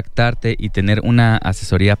contactarte y tener una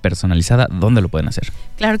asesoría personalizada, ¿dónde lo pueden hacer?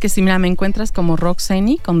 Claro que sí, mira, me encuentras como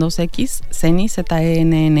RoxxZenni con 2X, Zenni,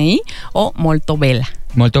 ZENNI, o Molto Bella.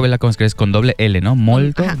 Molto Bella, ¿cómo escribes? Con doble L, ¿no?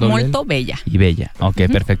 Molto Bella. Y Bella. Ok,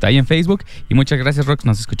 perfecto. Ahí en Facebook. Y muchas gracias, Rox.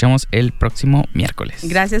 Nos escuchamos el próximo miércoles.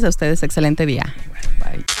 Gracias a ustedes. Excelente día.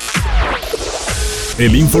 Bye.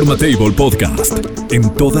 El Informatable Podcast.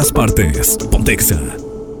 En todas partes. Pontexa.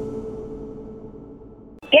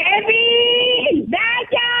 ¡Kevin!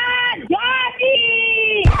 ¡Dayan!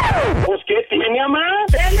 ¡Johnny! Pues, ¿qué tiene, mamá?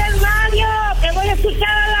 ¡Prende el radio! ¡Que voy a escuchar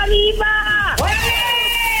a la diva! ¡Órale!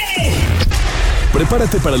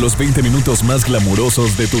 Prepárate para los 20 minutos más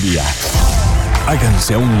glamurosos de tu día.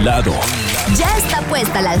 Háganse a un lado. Ya está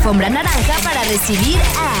puesta la alfombra naranja para recibir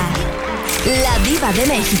a la Diva de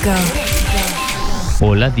México.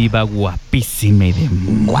 Hola, diva guapísima y de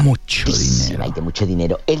mucho dinero. Y de mucho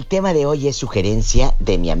dinero. El tema de hoy es sugerencia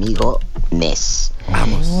de mi amigo Nes.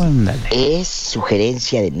 Vamos. Ándale. Es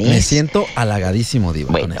sugerencia de Nes. Me siento halagadísimo,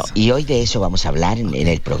 diva. Bueno, con eso. y hoy de eso vamos a hablar en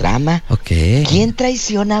el programa. Ok. ¿Quién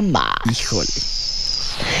traiciona más? Híjole.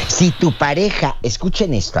 Si tu pareja,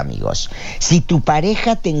 escuchen esto, amigos. Si tu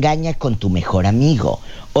pareja te engaña con tu mejor amigo,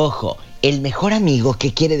 ojo, el mejor amigo,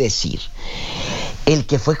 ¿qué quiere decir? El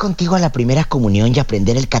que fue contigo a la primera comunión y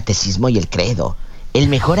aprender el catecismo y el credo. El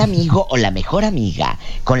mejor amigo o la mejor amiga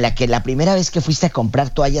con la que la primera vez que fuiste a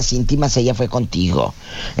comprar toallas íntimas ella fue contigo.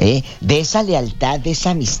 De esa lealtad, de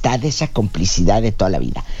esa amistad, de esa complicidad de toda la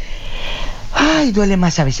vida. Ay, duele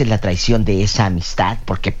más a veces la traición de esa amistad,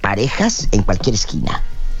 porque parejas en cualquier esquina,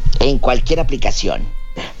 en cualquier aplicación.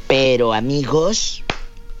 Pero amigos,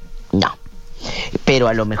 no. Pero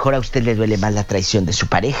a lo mejor a usted le duele más la traición de su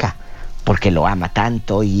pareja, porque lo ama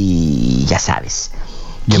tanto y ya sabes.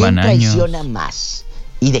 Llevan ¿Quién años. traiciona más?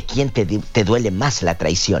 ¿Y de quién te duele más la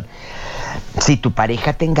traición? Si tu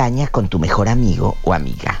pareja te engaña con tu mejor amigo o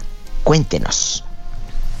amiga, cuéntenos.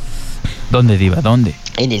 ¿Dónde, diva? ¿Dónde?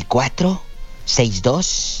 En el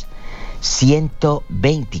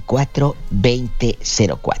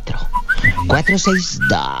 462-124-2004.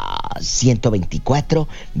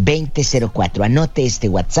 462-124-2004. Anote este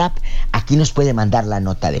WhatsApp. Aquí nos puede mandar la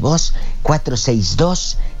nota de voz.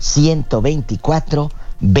 462-124-2004.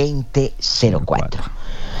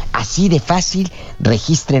 Así de fácil,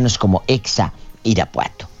 regístrenos como Exa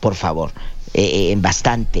Irapuato, por favor.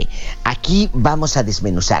 Bastante. Aquí vamos a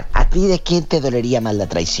desmenuzar. ¿A ti de quién te dolería más la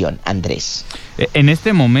traición, Andrés? En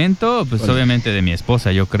este momento, pues obviamente de mi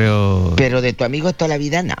esposa, yo creo. Pero de tu amigo de toda la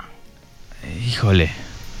vida, no. Híjole.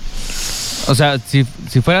 O sea, si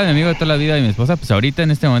fuera mi amigo de toda la vida de mi esposa, pues ahorita en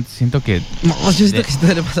este momento siento que... No, yo siento que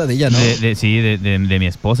se le pasa de ella, ¿no? De mi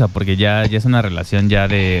esposa, porque ya es una relación ya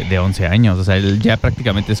de 11 años. O sea, él ya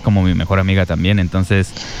prácticamente es como mi mejor amiga también, entonces...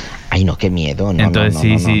 Ay, no, qué miedo. No,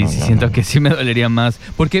 entonces no, siento que sí me dolería más.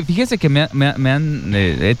 Porque fíjese que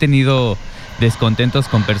he tenido descontentos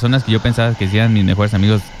con personas que yo pensaba que eran mis mejores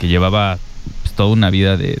amigos, que llevaba pues, toda una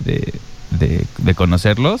vida de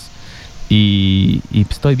conocerlos, y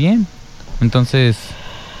pues estoy bien. Entonces,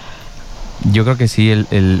 yo creo que sí,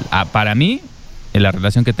 para mí, en la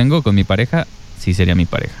relación que tengo con mi pareja, sí sería mi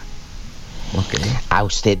pareja. Ok. ¿A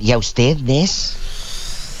usted? ¿Y a usted, Nes?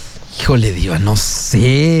 Híjole, diva, no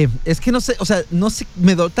sé. Es que no sé, o sea, no sé,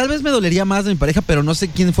 tal vez me dolería más de mi pareja, pero no sé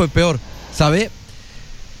quién fue peor, ¿sabe?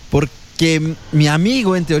 Porque mi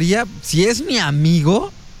amigo, en teoría, si es mi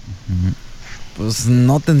amigo, pues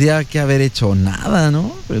no tendría que haber hecho nada,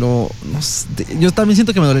 ¿no? Pero no sé, yo también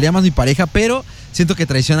siento que me dolería más mi pareja, pero siento que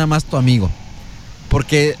traiciona más tu amigo.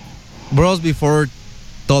 Porque bros before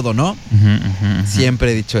todo, ¿no?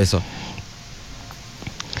 Siempre he dicho eso.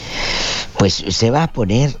 Pues se va a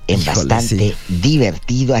poner en bastante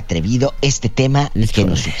divertido, atrevido este tema que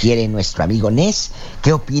nos sugiere nuestro amigo Nes.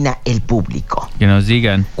 ¿Qué opina el público? Que nos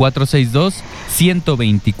digan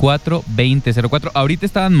 462-124-2004. Ahorita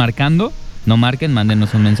estaban marcando. No marquen,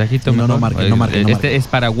 mándenos un mensajito. No marquen. Este es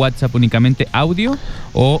para WhatsApp únicamente, audio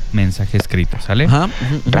o mensaje escrito, ¿sale? Ajá.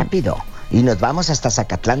 Rápido. Y nos vamos hasta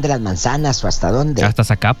Zacatlán de las Manzanas, ¿o hasta dónde? Hasta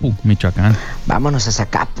Zacapu, Michoacán. Vámonos a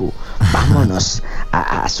Zacapu, vámonos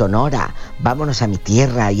a Sonora, vámonos a mi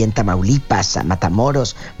tierra, ahí en Tamaulipas, a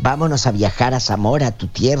Matamoros, vámonos a viajar a Zamora, tu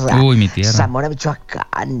tierra. Uy, mi tierra. Zamora,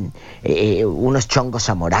 Michoacán, unos chongos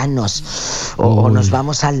zamoranos, o nos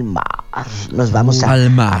vamos al mar, nos vamos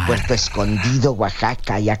a Puerto Escondido,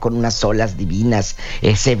 Oaxaca, ya con unas olas divinas,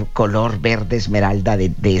 ese color verde esmeralda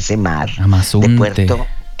de ese mar. Amazonte. De Puerto.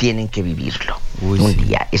 Tienen que vivirlo un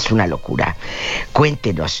día, es una locura.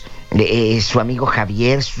 Cuéntenos, su amigo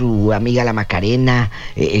Javier, su amiga la Macarena,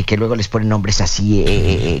 que luego les ponen nombres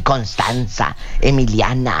así, Constanza,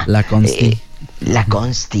 Emiliana, la Consti.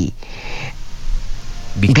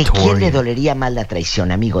 ¿De quién le dolería más la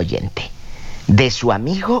traición, amigo oyente? ¿De su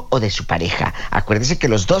amigo o de su pareja? Acuérdese que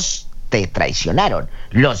los dos te traicionaron,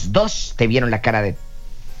 los dos te vieron la cara de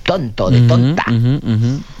tonto, de tonta.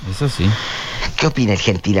 Eso sí. ¿Qué opina el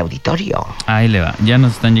gentil auditorio? Ahí le va. Ya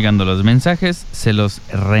nos están llegando los mensajes. Se los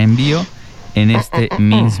reenvío en este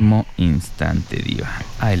mismo instante, Diva.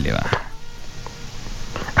 Ahí le va.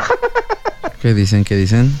 ¿Qué dicen? ¿Qué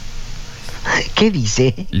dice?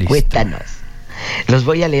 Listo. Cuéntanos. Los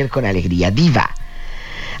voy a leer con alegría. Diva,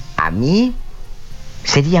 a mí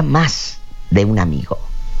sería más de un amigo,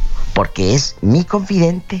 porque es mi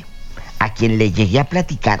confidente, a quien le llegué a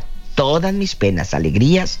platicar todas mis penas,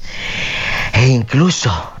 alegrías e incluso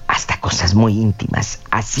hasta cosas muy íntimas.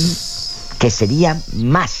 Así que sería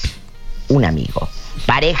más un amigo.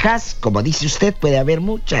 Parejas, como dice usted, puede haber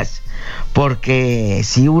muchas, porque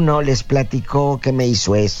si uno les platicó que me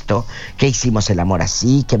hizo esto, que hicimos el amor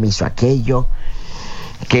así, que me hizo aquello,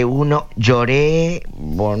 que uno lloré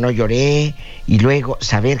o no lloré, y luego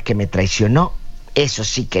saber que me traicionó, eso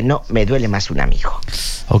sí que no, me duele más un amigo.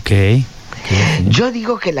 Ok. Yo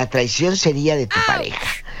digo que la traición sería de tu pareja,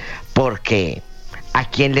 porque ¿a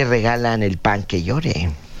quién le regalan el pan que llore?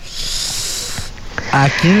 ¿A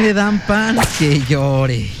quién le dan pan que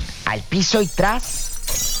llore? Al piso y tras.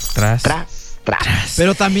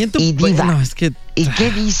 Pero también tú... Y Diva, bueno, es que... ¿y qué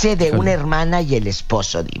dice de una hermana y el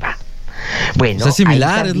esposo, Diva? Bueno, es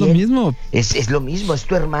similar, es lo mismo. Es lo mismo, es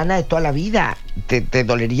tu hermana de toda la vida. Te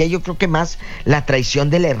dolería, yo creo que más la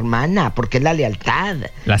traición de la hermana, porque es la lealtad.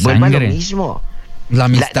 La Vuelva sangre. a lo mismo. La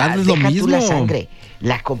amistad es lo deja mismo. Tú la sangre,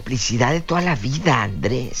 la complicidad de toda la vida,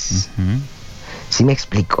 Andrés. ¿Sí me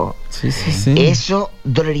explico? Sí. Eso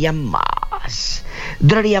dolería más.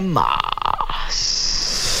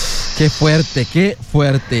 Qué fuerte.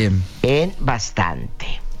 En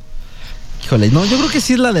bastante. Híjole, no, yo creo que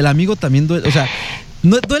sí es la del amigo también duele. O sea,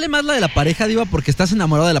 no, duele más la de la pareja, Diva, porque estás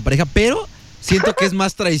enamorado de la pareja, pero siento que es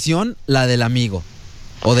más traición la del amigo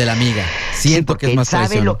o de la amiga. Siento que es más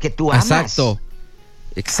traición. Él sabe lo que tú amas.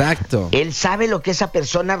 Exacto. Él sabe lo que esa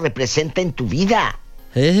persona representa en tu vida.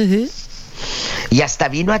 Y hasta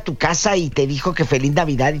vino a tu casa y te dijo que feliz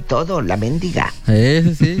Navidad y todo, la mendiga.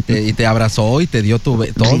 Sí. Y te abrazó y te dio todo.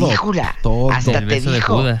 Ridícula. Todo. Hasta El te beso de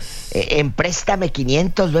dijo, Judas. Empréstame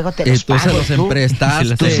 500, luego te los Tú pago. se los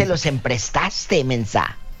emprestaste. Tú se los emprestaste,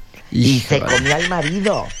 mensa. Y se comió al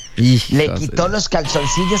marido. Le quitó los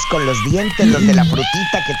calzoncillos con los dientes, los de la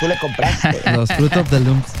frutita que tú le compraste. Los Fruit of the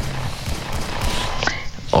Looms.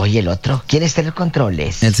 Oye, el otro, ¿quién está en los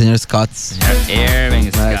controles? El señor Scott. Ahí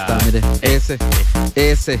está, mire. Ese.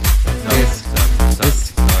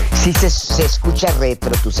 Sí se escucha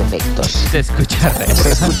retro tus efectos. Se escucha retro.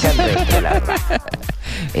 Se escucha retro, la verdad.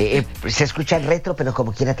 Se escucha retro, pero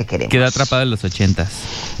como quiera te queremos. Queda atrapado en los 80s.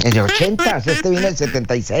 En los 80s, este viene el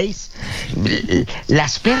 76.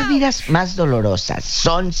 Las pérdidas más dolorosas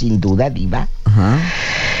son, sin duda, Diva,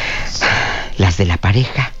 las de la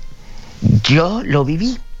pareja. Yo lo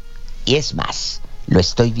viví, y es más, lo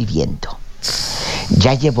estoy viviendo.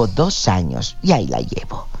 Ya llevo 2 años y ahí la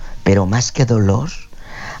llevo. Pero más que dolor,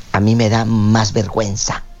 a mí me da más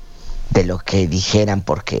vergüenza de lo que dijeran,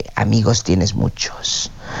 porque amigos tienes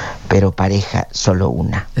muchos, pero pareja solo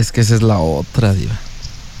una. Es que esa es la otra, Diva.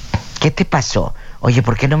 ¿Qué te pasó? Oye,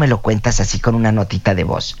 ¿por qué no me lo cuentas así con una notita de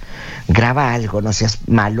voz? Graba algo, no seas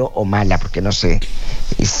malo o mala, porque no sé,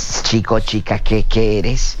 chico o chica, ¿qué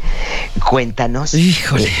eres? Cuéntanos.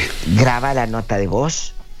 Híjole. Graba la nota de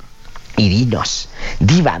voz y dinos.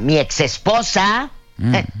 Diva, mi exesposa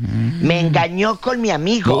me engañó con mi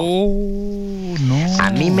amigo. No.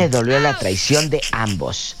 A mí me dolió la traición de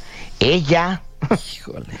ambos. Ella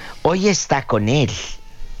hoy está con él.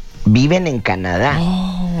 Viven en Canadá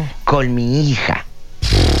con mi hija,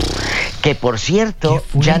 que por cierto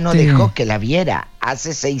ya no dejó que la viera.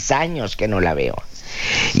 Hace 6 años que no la veo.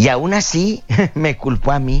 Y aún así me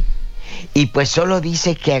culpó a mí. Y pues solo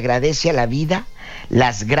dice que agradece a la vida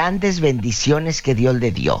las grandes bendiciones que Dios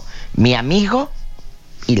le dio. Mi amigo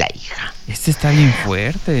y la hija. Este está bien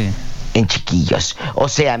fuerte. En chiquillos. O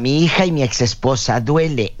sea, mi hija y mi exesposa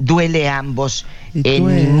duele ambos en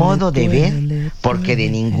mi modo de ver, porque de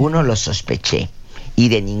ninguno lo sospeché y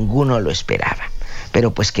de ninguno lo esperaba.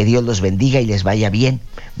 Pero pues que Dios los bendiga y les vaya bien.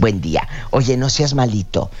 Buen día. Oye, no seas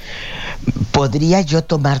malito. ¿Podría yo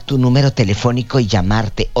tomar tu número telefónico y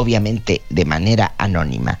llamarte, obviamente de manera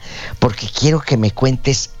anónima? Porque quiero que me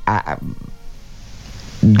cuentes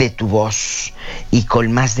de tu voz y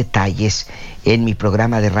con más detalles en mi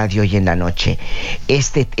programa de radio hoy en la noche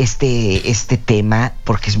este tema,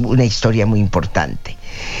 porque es una historia muy importante.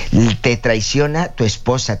 Te traiciona tu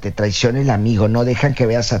esposa, te traiciona el amigo, no dejan que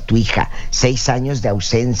veas a tu hija, 6 años de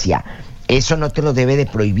ausencia. Eso no te lo debe de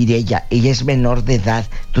prohibir ella es menor de edad,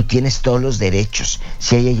 tú tienes todos los derechos,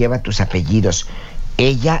 si ella lleva tus apellidos.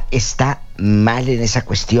 Ella está mal en esa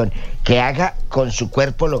cuestión, que haga con su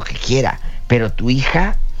cuerpo lo que quiera, pero tu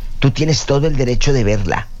hija, tú tienes todo el derecho de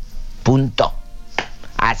verla. Punto.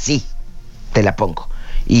 Así te la pongo.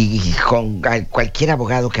 Y con cualquier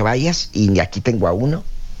abogado que vayas, y aquí tengo a uno,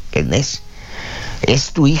 que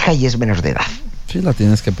es tu hija y es menor de edad. Sí, la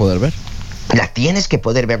tienes que poder ver. La tienes que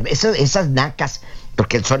poder ver. Esas nacas,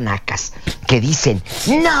 porque son nacas, que dicen,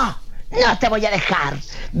 no te voy a dejar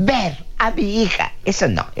ver a mi hija. Esas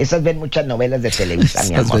no, esas ven muchas novelas de Televisa,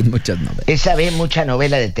 mi amor. Ven muchas novelas. Esa ve mucha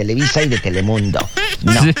novela de Televisa y de Telemundo.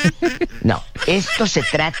 No, esto se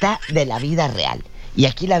trata de la vida real. Y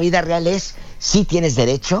aquí la vida real es, sí tienes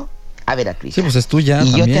derecho a ver a tu hija. Sí, pues es tuya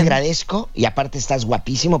y también. Yo te agradezco, y aparte estás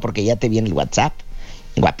guapísimo, porque ya te vi en el WhatsApp,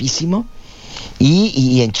 guapísimo,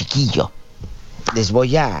 y en chiquillo. Le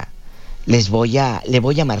voy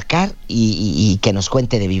a marcar y que nos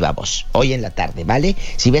cuente de viva voz hoy en la tarde, ¿vale?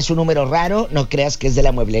 Si ves un número raro, no creas que es de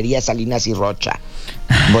la mueblería Salinas y Rocha.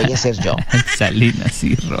 Voy a ser yo. Salinas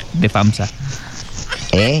y Rocha, de FAMSA.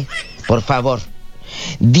 Por favor.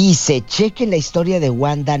 Dice, chequen la historia de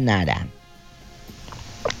Wanda Nara.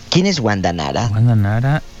 ¿Quién es Wanda Nara? Wanda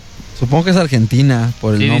Nara. Supongo que es Argentina,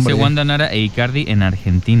 por el nombre. Dice Wanda Nara e Icardi en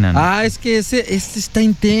Argentina, ¿no? Ah, es que este está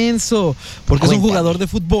intenso. Porque es un jugador de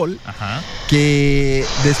fútbol. Ajá. Que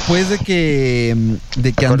después de que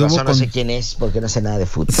anduvo con... No sé quién es, porque no sé nada de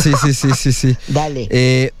fútbol. Sí.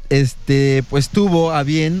 Dale. Pues tuvo a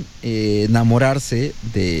bien enamorarse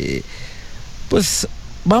de... Pues...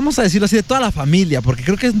 Vamos a decirlo así, de toda la familia, porque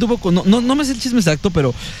creo que anduvo con... No me sé el chisme exacto,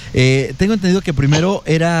 pero tengo entendido que primero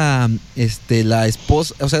era la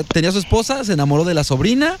esposa, o sea, tenía su esposa, se enamoró de la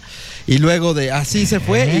sobrina, y luego así se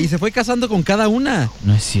fue, y se fue casando con cada una.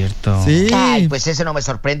 No es cierto. Sí. Ay, pues eso no me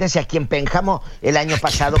sorprende, si aquí en Pénjamo, el año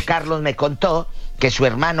pasado Carlos me contó que su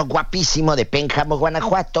hermano guapísimo de Pénjamo,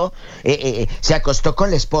 Guanajuato, se acostó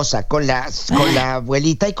con la esposa, con la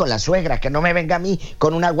abuelita y con la suegra. Que no me venga a mí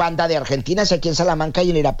con una Wanda de Argentina, si aquí en Salamanca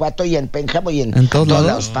y en Irapuato y en Pénjamo y en todos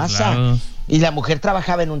lados pasa. Lados. Y la mujer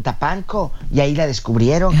trabajaba en un tapanco y ahí la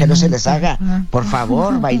descubrieron, que no se les haga, por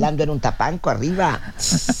favor, bailando en un tapanco arriba.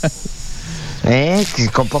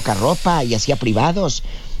 Con poca ropa y hacía privados.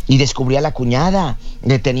 Y descubrí a la cuñada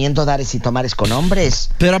teniendo dares y tomares con hombres.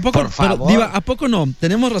 Pero a poco, por favor. Diva, ¿a poco no?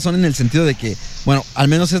 Tenemos razón en el sentido de que, bueno, al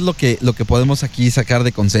menos es lo que podemos aquí sacar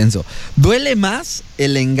de consenso. Duele más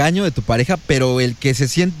el engaño de tu pareja, pero de quien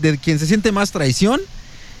se siente más traición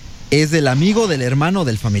es del amigo, del hermano,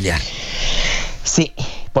 del familiar. Sí,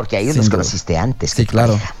 porque a ellos los conociste antes. Sí,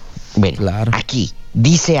 claro. Bueno, claro. Aquí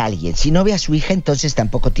dice alguien, si no ve a su hija, entonces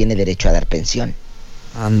tampoco tiene derecho a dar pensión.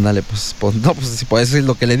 Ándale, pues si puede ser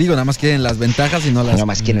lo que le digo, nada más quieren las ventajas y no las... Nada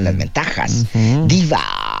más quieren las ventajas. Diva.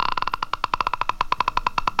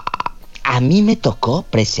 A mí me tocó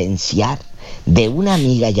presenciar de una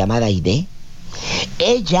amiga llamada Aide.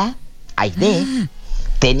 Ella, Aide,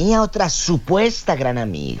 tenía otra supuesta gran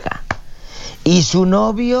amiga. Y su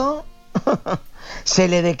novio se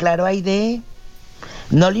le declaró a Aide.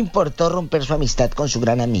 No le importó romper su amistad con su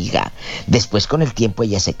gran amiga. Después, con el tiempo,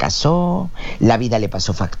 ella se casó. La vida le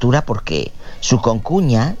pasó factura porque su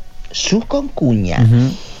concuña,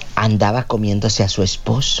 andaba comiéndose a su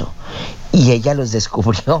esposo. Y ella los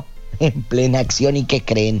descubrió en plena acción. ¿Y qué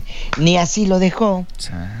creen? Ni así lo dejó.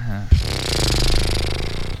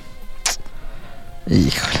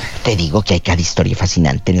 Híjole. Te digo que hay cada historia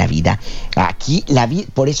fascinante en la vida. Aquí,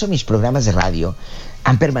 por eso mis programas de radio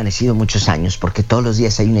han permanecido muchos años, porque todos los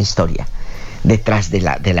días hay una historia detrás de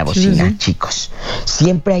la bocina, chicos.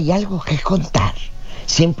 Siempre hay algo que contar.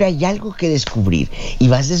 Siempre hay algo que descubrir y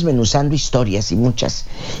vas desmenuzando historias y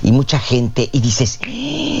mucha gente y dices,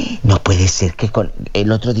 no puede ser que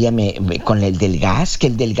el otro día con el del gas, que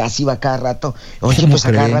el del gas iba cada rato, oye, pues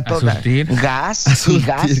a cada rato gas.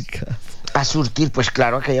 A surtir, pues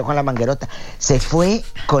claro, que yo con la manguerota. Se fue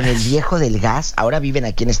con el viejo del gas, ahora viven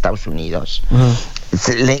aquí en Estados Unidos.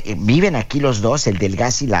 Viven aquí los dos, el del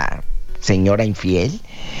gas y la señora infiel,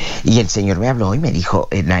 y el señor me habló y me dijo,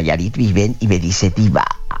 en Nayarit viven, y me dice, Diva,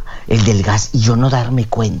 el del gas, y yo no darme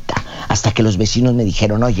cuenta, hasta que los vecinos me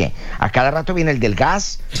dijeron, oye, a cada rato viene el del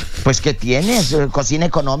gas, pues ¿qué tienes? Cocina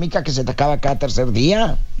económica que se te acaba cada tercer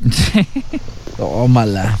día.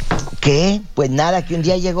 Tómala. ¿Qué? Pues nada, que un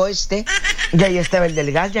día llegó y ahí estaba el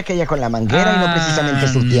del gas, ya que ella con la manguera y no precisamente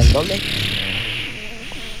surtiéndole.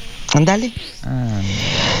 Ándale.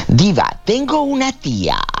 Diva, tengo una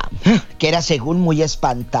tía que era según muy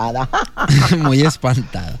espantada. Muy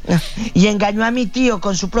espantada. Y engañó a mi tío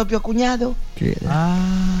con su propio cuñado. ¿Qué?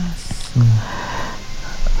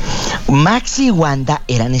 Max y Wanda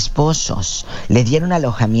eran esposos. Le dieron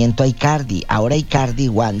alojamiento a Icardi. Ahora Icardi y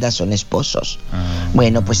Wanda son esposos.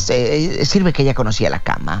 Bueno, pues sirve que ella conocía la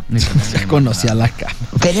cama. Conocía la cama.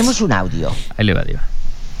 Tenemos un audio. Ahí le va, Diva.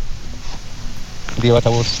 Diva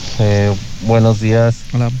Tabús, buenos días.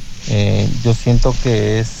 Hola. Yo siento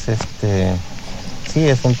que es sí,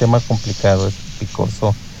 es un tema complicado, es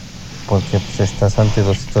picoso, porque pues estás ante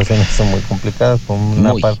dos situaciones que son muy complicadas. Por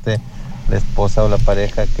una parte, la esposa o la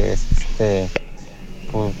pareja que es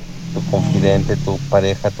tu confidente, tu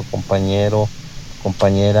pareja, tu compañero,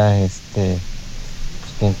 compañera, pues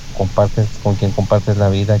con quien compartes la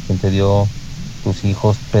vida, quien te dio tus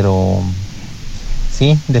hijos, pero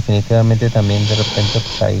sí, definitivamente también de repente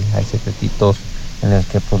pues hay secretitos en el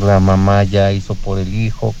que pues la mamá ya hizo por el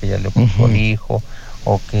hijo, que ya le puso el hijo,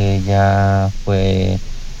 o que ya fue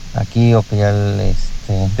aquí, o que ya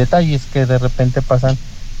detalles que de repente pasan,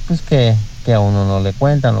 pues que a uno no le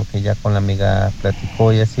cuentan, o que ya con la amiga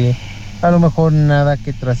platicó y así. A lo mejor nada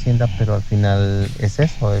que trascienda, pero al final es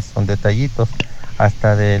eso, son detallitos.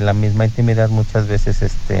 Hasta de la misma intimidad muchas veces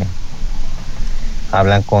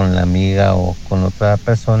hablan con la amiga o con otra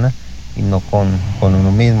persona y no con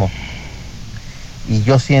uno mismo. Y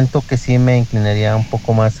yo siento que sí me inclinaría un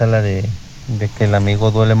poco más a la de que el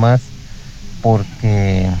amigo duele más,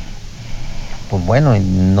 porque, pues bueno,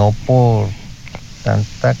 no por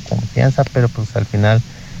tanta confianza, pero pues al final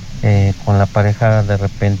con la pareja de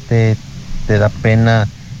repente te da pena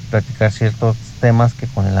platicar ciertos temas que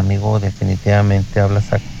con el amigo definitivamente hablas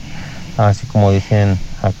así como dicen,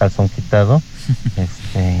 a calzón quitado.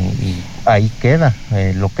 Y ahí queda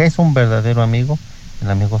lo que es un verdadero amigo. El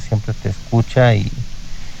amigo siempre te escucha y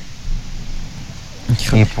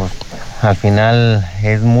pues al final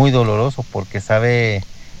es muy doloroso, porque sabe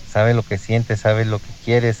lo que sientes, sabe lo que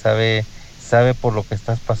quieres, sabe por lo que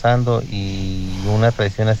estás pasando, y una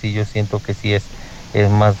traición así yo siento que sí es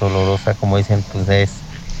más dolorosa, como dicen, pues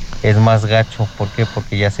es más gacho. ¿Por qué?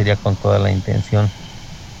 Porque ya sería con toda la intención.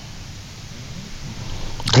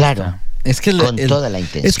 Claro. Es que con toda la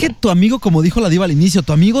intención. Es que tu amigo, como dijo la Diva al inicio,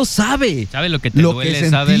 tu amigo sabe lo que te duele, que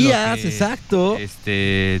sentías, sabe lo que, exacto.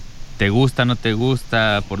 Te gusta, no te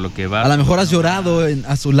gusta, por lo que va. A lo mejor has llorado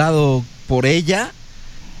a su lado por ella,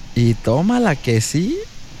 y tómala que sí.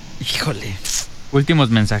 Híjole.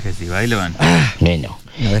 Últimos mensajes, Diva, ahí le van. Bueno,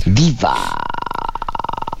 a ver. Diva.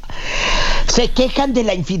 Se quejan de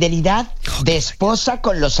la infidelidad de esposa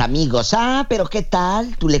con los amigos. Pero ¿qué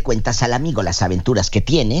tal? Tú le cuentas al amigo las aventuras que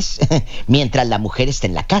tienes mientras la mujer está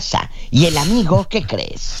en la casa. Y el amigo, ¿qué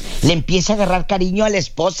crees? Le empieza a agarrar cariño a la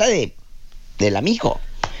esposa del amigo.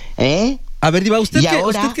 A ver, Diva, usted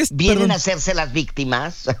que vienen a hacerse las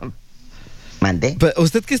víctimas. Mande.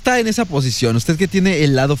 Usted que está en esa posición, usted que tiene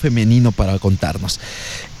el lado femenino para contarnos.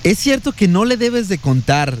 ¿Es cierto que no le debes de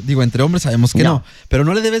contar, digo, entre hombres sabemos que no, pero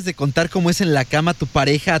no le debes de contar cómo es en la cama a tu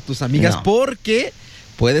pareja, a tus amigas, porque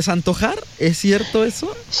puedes antojar? ¿Es cierto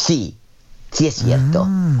eso? Sí es cierto.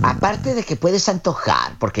 Aparte de que puedes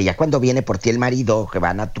antojar, porque ya cuando viene por ti el marido, que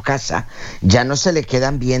van a tu casa, ya no se le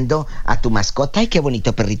quedan viendo a tu mascota. Ay, qué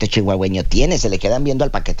bonito perrito chihuahueño tienes. Se le quedan viendo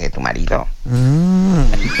al paquete de tu marido.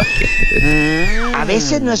 A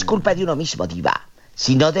veces no es culpa de uno mismo, Diva,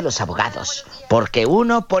 sino de los abogados, porque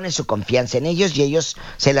uno pone su confianza en ellos y ellos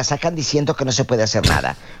se la sacan diciendo que no se puede hacer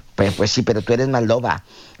nada. Pues sí, pero tú eres más loba.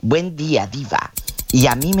 Buen día, Diva. Y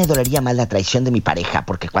a mí me dolería más la traición de mi pareja,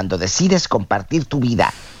 porque cuando decides compartir tu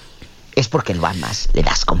vida es porque lo amas, le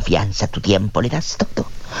das confianza, tu tiempo, le das todo.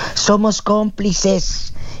 Somos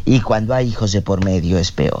cómplices. Y cuando hay hijos de por medio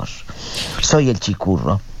es peor. Soy el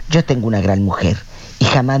chicurro. yo tengo una gran mujer y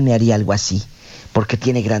jamás me haría algo así, porque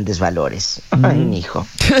tiene grandes valores. Ay, mi hijo,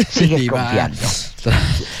 sigue confiando.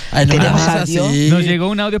 Ay, no, ¿Tenemos audio? Nos llegó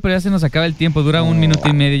un audio, pero ya se nos acaba el tiempo. Dura 1 minuto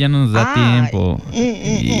y medio, ya no nos da tiempo.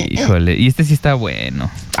 Híjole, y este sí está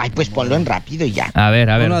bueno. Ay, pues ponlo en rápido y ya. A ver.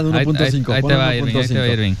 Ponlo de 1.5. Ahí te va,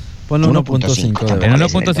 Irving. Ponlo 1.5. En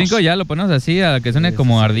 1.5 ya lo ponemos así, a que suene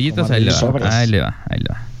como ardillitos. Ahí le va.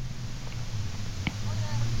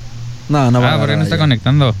 No, porque no está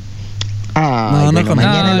conectando. Mañana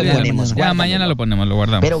lo ponemos, lo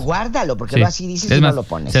guardamos. Pero guárdalo, porque lo así dices y no lo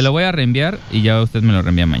pones. Se lo voy a reenviar y ya usted me lo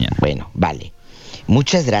reenvía mañana. Bueno, vale.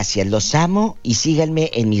 Muchas gracias, los amo y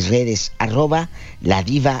síganme en mis redes, @la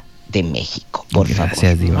Diva de México, por gracias,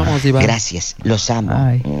 favor. Diva. Vamos, Diva. Gracias, los amo.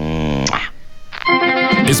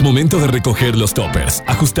 Es momento de recoger los toppers,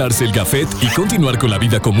 ajustarse el gafet y continuar con la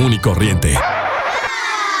vida común y corriente.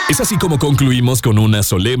 Es así como concluimos con una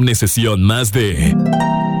solemne sesión más de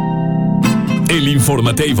El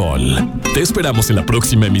Informatable. Te esperamos en la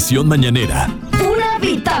próxima emisión mañanera. Una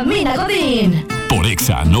vitamina Godín. Por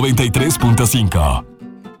Exa 93.5.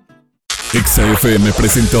 Exa FM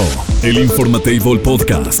presentó El Informatable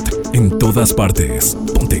Podcast. En todas partes.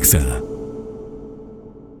 Ponte Exa.